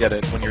you're going to get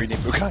it when you're eating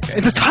bukkake.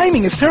 And the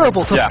timing is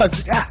terrible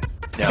sometimes. Yeah.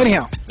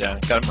 Anyhow. Yeah,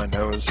 got it in my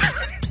nose.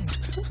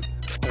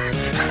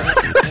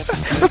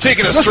 This is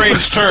taking a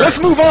strange turn. Let's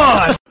move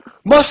on.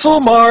 Muscle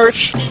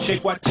March.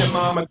 Shake what your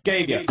mama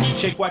gave you.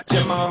 Shake what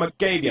your mama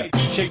gave you.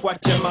 Shake what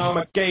your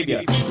mama gave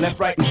you. Left,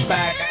 right, and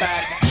back,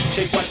 back.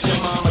 Shake what your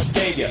mama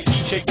gave you.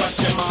 Shake what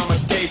your mama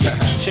gave you.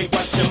 Shake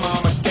what your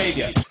mama gave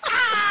you.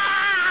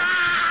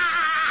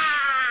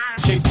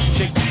 Shake,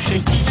 shake,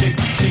 shake, shake,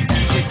 shake,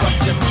 shake what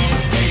your mama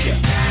gave you.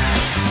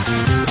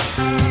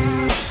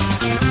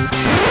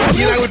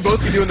 He and I would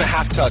both be doing the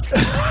half tuck.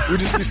 We'd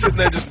just be sitting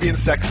there just being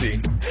sexy.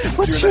 Just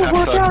What's doing your the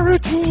half workout tuck.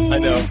 routine? I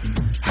know.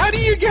 How do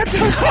you get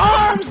those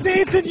arms,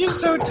 Nathan? You're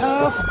so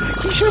tough.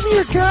 Can you show me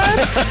your gun?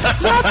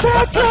 Not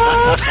that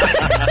tough.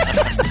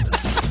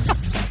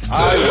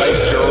 I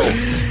like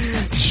girls.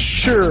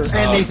 Sure.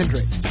 And Nathan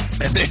Drake.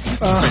 And Nathan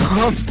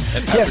And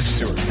Patrick yes.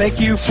 Stewart. Thank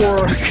you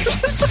for...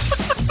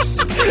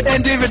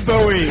 and David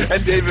Bowie.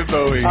 And David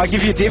Bowie. I'll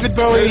give you David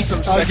Bowie. There's some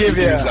I'll sexy give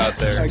you. dudes out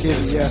there. I'll give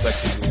There's you, some yes.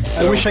 sexy dudes.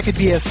 I wish I could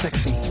be as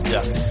sexy.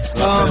 Yeah. I'm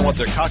not saying I want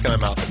their cock in my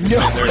mouth.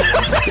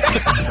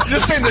 I'm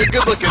just saying they're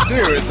good looking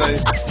dudes.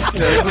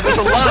 There's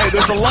a line.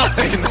 There's a line.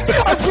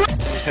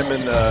 him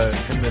and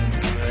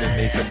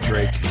Nathan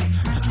Drake.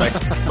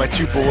 My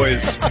 2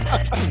 boys.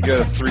 You got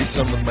a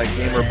threesome with my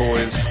gamer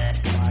boys.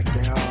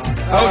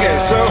 Okay,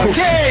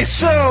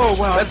 so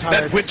wow,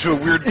 that went to a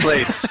weird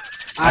place.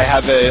 I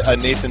have a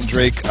Nathan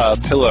Drake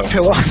pillow.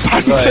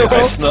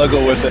 I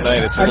snuggle with at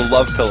night. It's a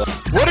love pillow.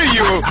 What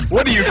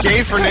are you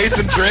gay for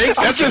Nathan Drake?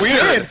 That's just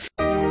weird.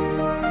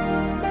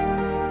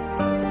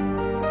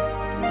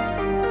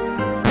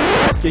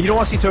 Yeah, you don't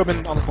want to see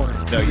Tobin on the corner.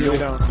 No, you really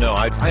don't. No,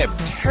 I am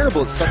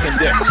terrible at sucking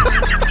dick.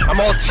 I'm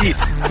all teeth.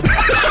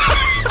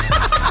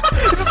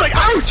 It's just like,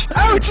 ouch,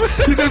 ouch.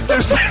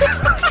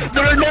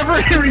 There are never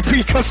any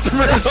repeat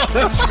customers.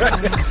 That's right.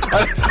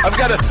 I've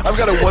got a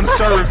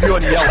 1-star review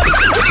on Yelp.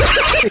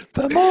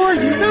 The more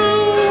you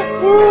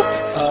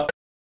know.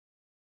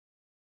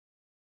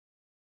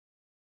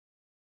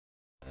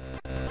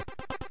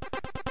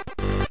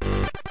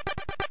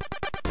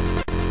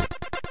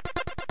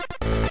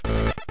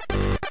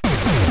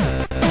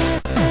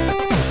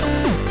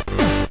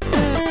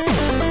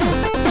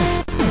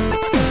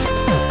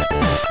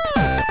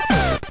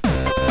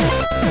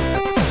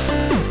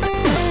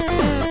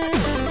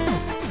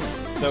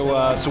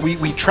 So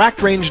we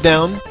tracked Range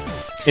down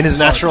in his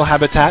natural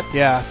habitat.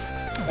 Yeah.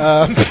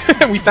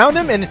 We found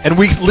him, and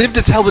we lived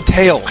to tell the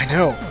tale. I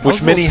know.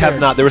 Which many have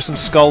not. There were some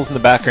skulls in the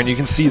background. You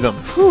can see them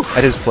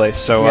at his place.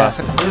 So Here's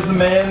the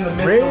man, the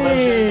myth, the legend.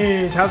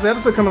 Rage! How's the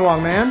episode coming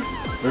along, man?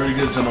 Very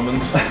good, gentlemen.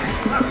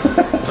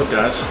 What's up,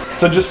 guys?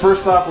 So just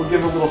first off, we'll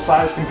give a little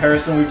size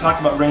comparison. We've talked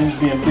about Range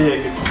being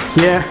big.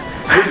 Yeah.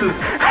 This is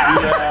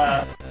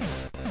yeah.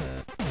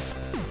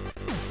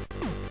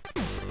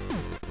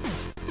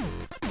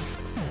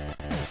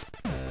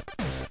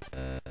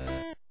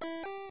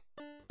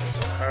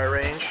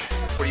 Alright, Range.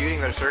 What are you eating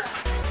there, sir?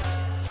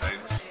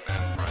 Eggs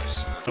and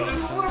rice.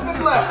 There's a little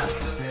bit left.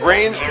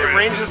 Range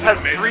has had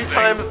three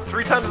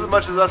times as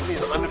much as us, and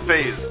he's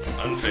unfazed.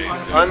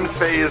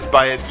 Unfazed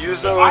by it.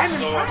 Yuzo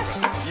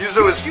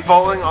is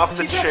falling off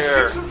the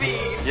chair. 6 of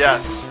these.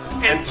 Yes.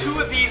 And 2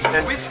 of these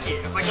are whiskey.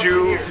 It's like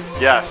 2.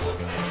 Yes.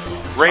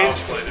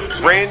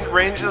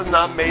 Range is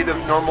not made of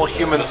normal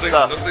human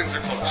stuff. Those things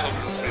are called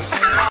children's faces.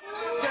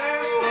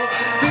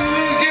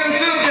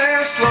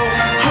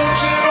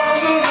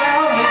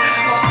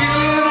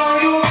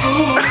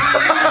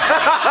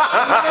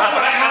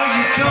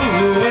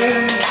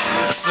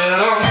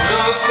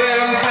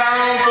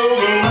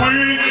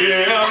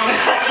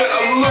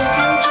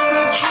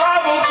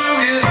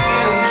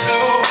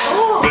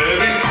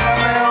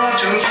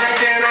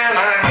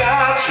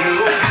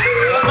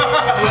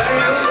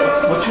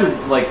 What's your,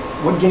 like,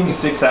 what game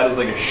sticks out as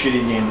like a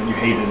shitty game that you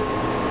hated?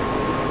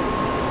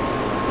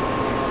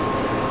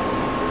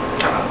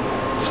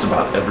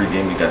 about every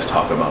game you guys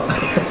talk about.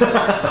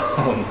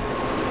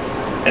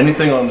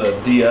 Anything on the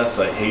DS,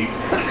 I hate.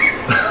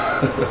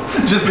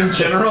 Just in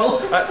general?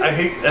 I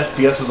hate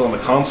FPSs on the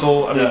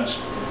console. I mean,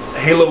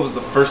 Halo was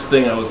the first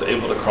thing I was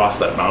able to cross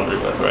that boundary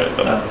with, right?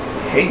 But I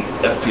hate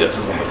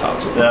FPSs on the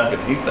console. I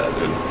fucking hate that,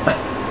 dude.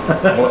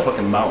 I want a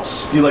fucking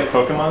mouse. Do you like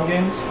Pokemon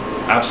games?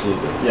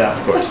 Absolutely. Yeah.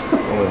 Of course.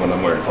 Only when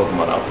I'm wearing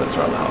Pokemon outfits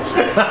around the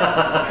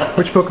house.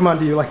 Which Pokemon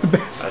do you like the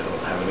best? I don't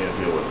have any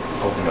idea what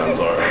Pokemons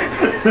are.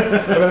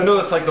 I mean, I know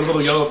that's like the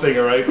little yellow thing,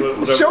 right?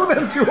 Whatever. Show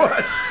them to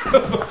us!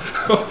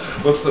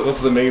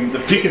 What's the main? The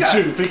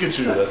Pikachu.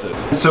 Pikachu, that's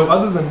it. So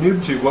other than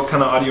Noobtoob, what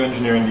kind of audio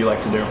engineering do you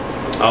like to do?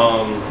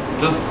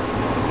 Just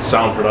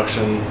sound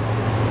production.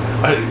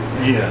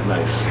 Yeah,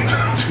 nice.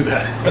 Do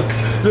that.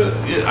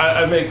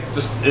 I make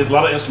just a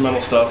lot of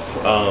instrumental stuff.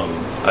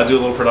 I do a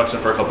little production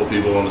for a couple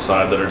people on the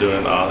side that are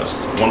doing. There's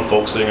one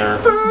folk singer.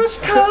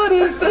 First cut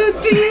is the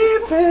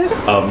deepest.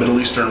 Middle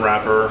Eastern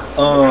rapper.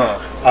 Alright,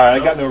 I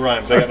got no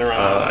rhymes. I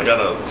got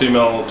a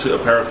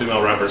pair of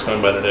female rappers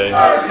coming by today.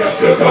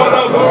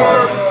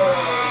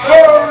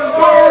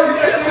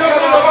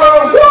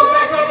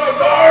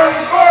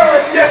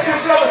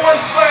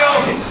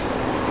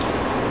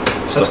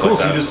 That's cool. Like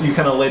So that. you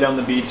kind of lay down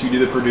the beats, you do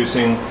the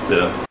producing.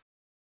 Yeah.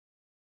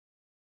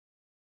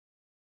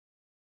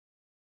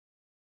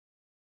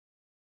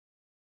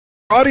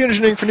 Audio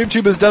engineering for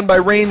Noobtoob is done by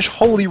Range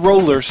Holy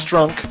Roller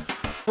Strunk.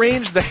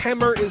 Range the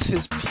hammer is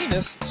his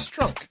penis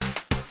Strunk.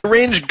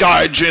 Range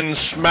Gaijin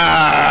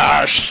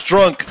Smash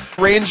Strunk.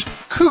 Range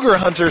Cougar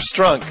Hunter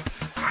Strunk.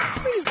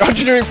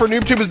 Engineering for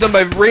Noobtoob is done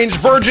by Range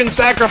Virgin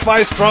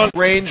Sacrifice Strunk.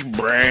 Range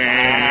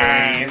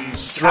Brains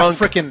Strunk.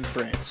 Frickin'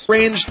 brains.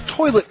 Range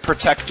Toilet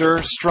Protector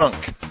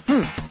Strunk.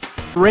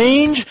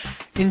 Range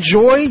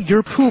Enjoy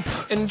Your Poop.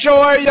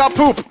 Enjoy your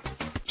poop.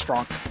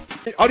 Strunk.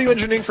 Audio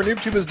engineering for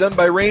Noobtoob is done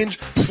by Range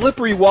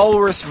Slippery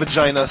Walrus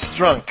Vagina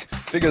Strunk.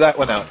 Figure that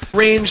one out.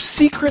 Range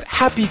Secret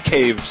Happy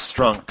Cave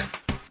Strunk.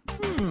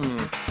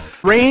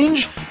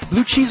 Range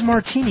Blue Cheese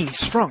Martini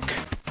Strunk.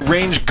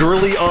 Range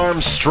Girly Arm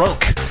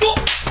Strunk.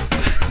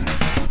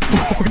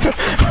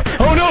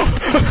 Oh no!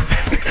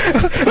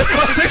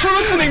 Thanks for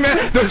listening, man!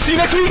 No, see you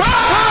next week!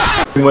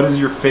 What is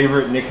your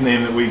favorite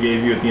nickname that we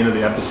gave you at the end of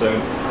the episode?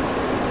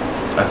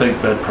 I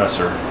think Bed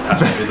Presser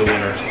has to be the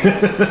winner.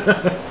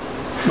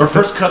 Or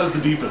First Cut is the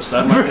deepest.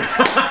 That might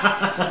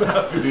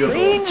be the other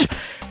one. Range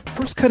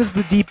First Cut is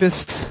the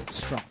deepest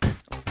Strunk.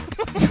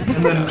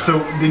 And then, so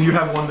did you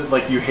have one that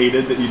like you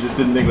hated that you just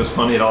didn't think was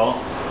funny at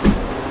all?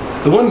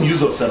 The one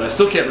Yuzo said, I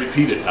still can't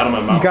repeat it out of my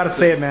mouth. You gotta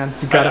say it, man.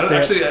 You gotta say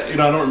actually, it.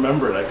 I don't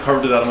remember it. I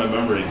carved it out of my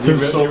memory. It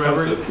was so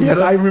offensive. Yes,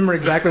 I remember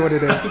exactly what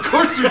it is. Of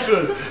course you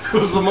should. It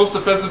was the most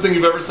offensive thing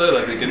you've ever said,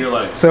 I think, in your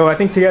life. So I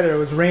think together it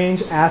was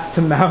Range Ass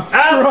to Mouth.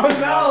 Ass to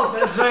Mouth!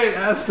 That's right,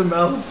 Ass to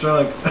Mouth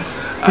Strunk.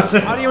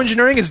 Audio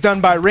engineering is done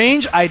by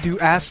Range. I do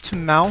Ass to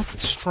Mouth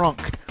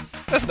Strunk.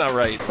 That's not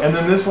right. And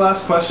then this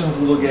last question's a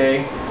little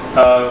gay.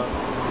 I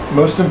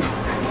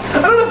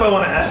don't know if I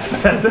want to ask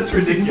that. That's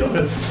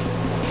ridiculous.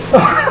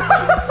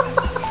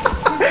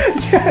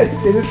 Yeah,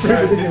 it is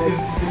pretty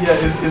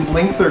ridiculous. Is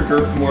length or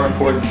girth more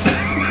important?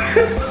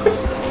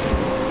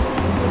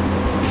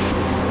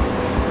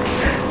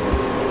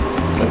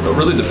 It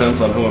really depends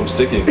on who I'm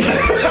sticking with.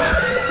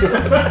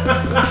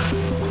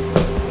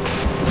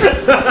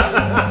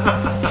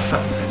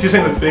 She's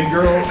saying with big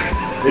girls?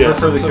 Yeah,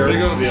 for the so girls? big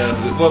girls,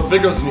 yeah. Well,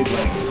 big girls need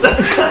length.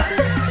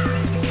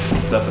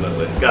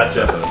 Definitely.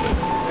 Gotcha. Definitely.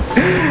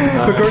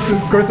 But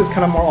girth is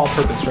kind of more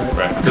all-purpose, right?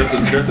 Right.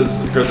 Girth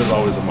is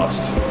always a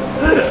must.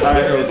 Big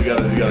girls, you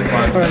gotta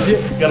climb. Right,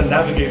 You gotta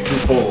navigate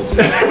through poles. You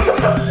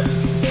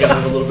gotta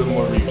have a little bit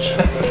more reach.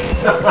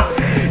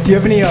 Do you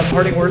have any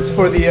parting words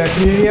for the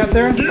community out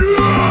there?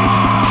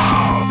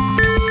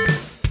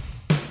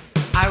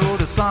 I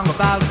wrote a song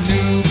about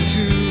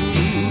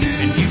Noobtoob,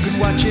 and you can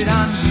watch it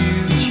on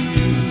YouTube.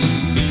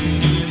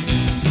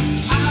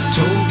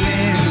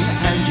 Tobin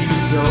and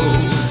Yuzo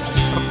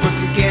put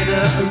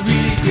together a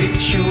really great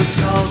show. It's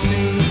called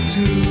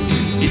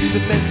Noobtoob. It's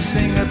the best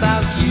thing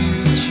about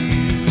YouTube.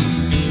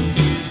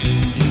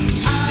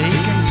 They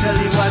can tell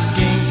you what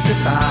games to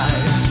buy,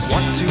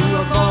 what to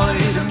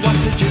avoid, and what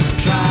to just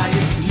try.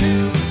 It's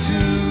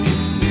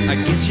Noobtoob. I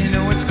guess you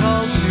know it's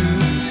called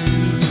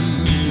Noobtoob.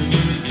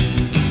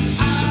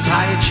 So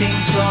tie a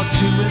chainsaw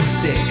to a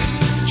stick.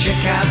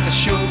 Check out the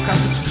show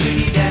cause it's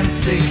pretty damn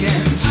sick.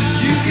 And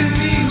you can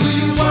be who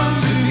you want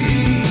to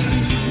be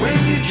when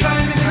you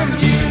join the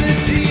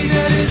community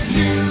that is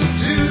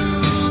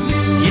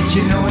Noobtoob. Yes,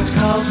 you know it's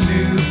called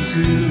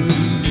Noobtoob.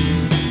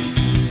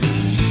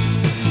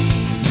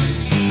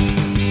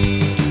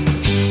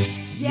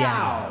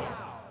 Yow.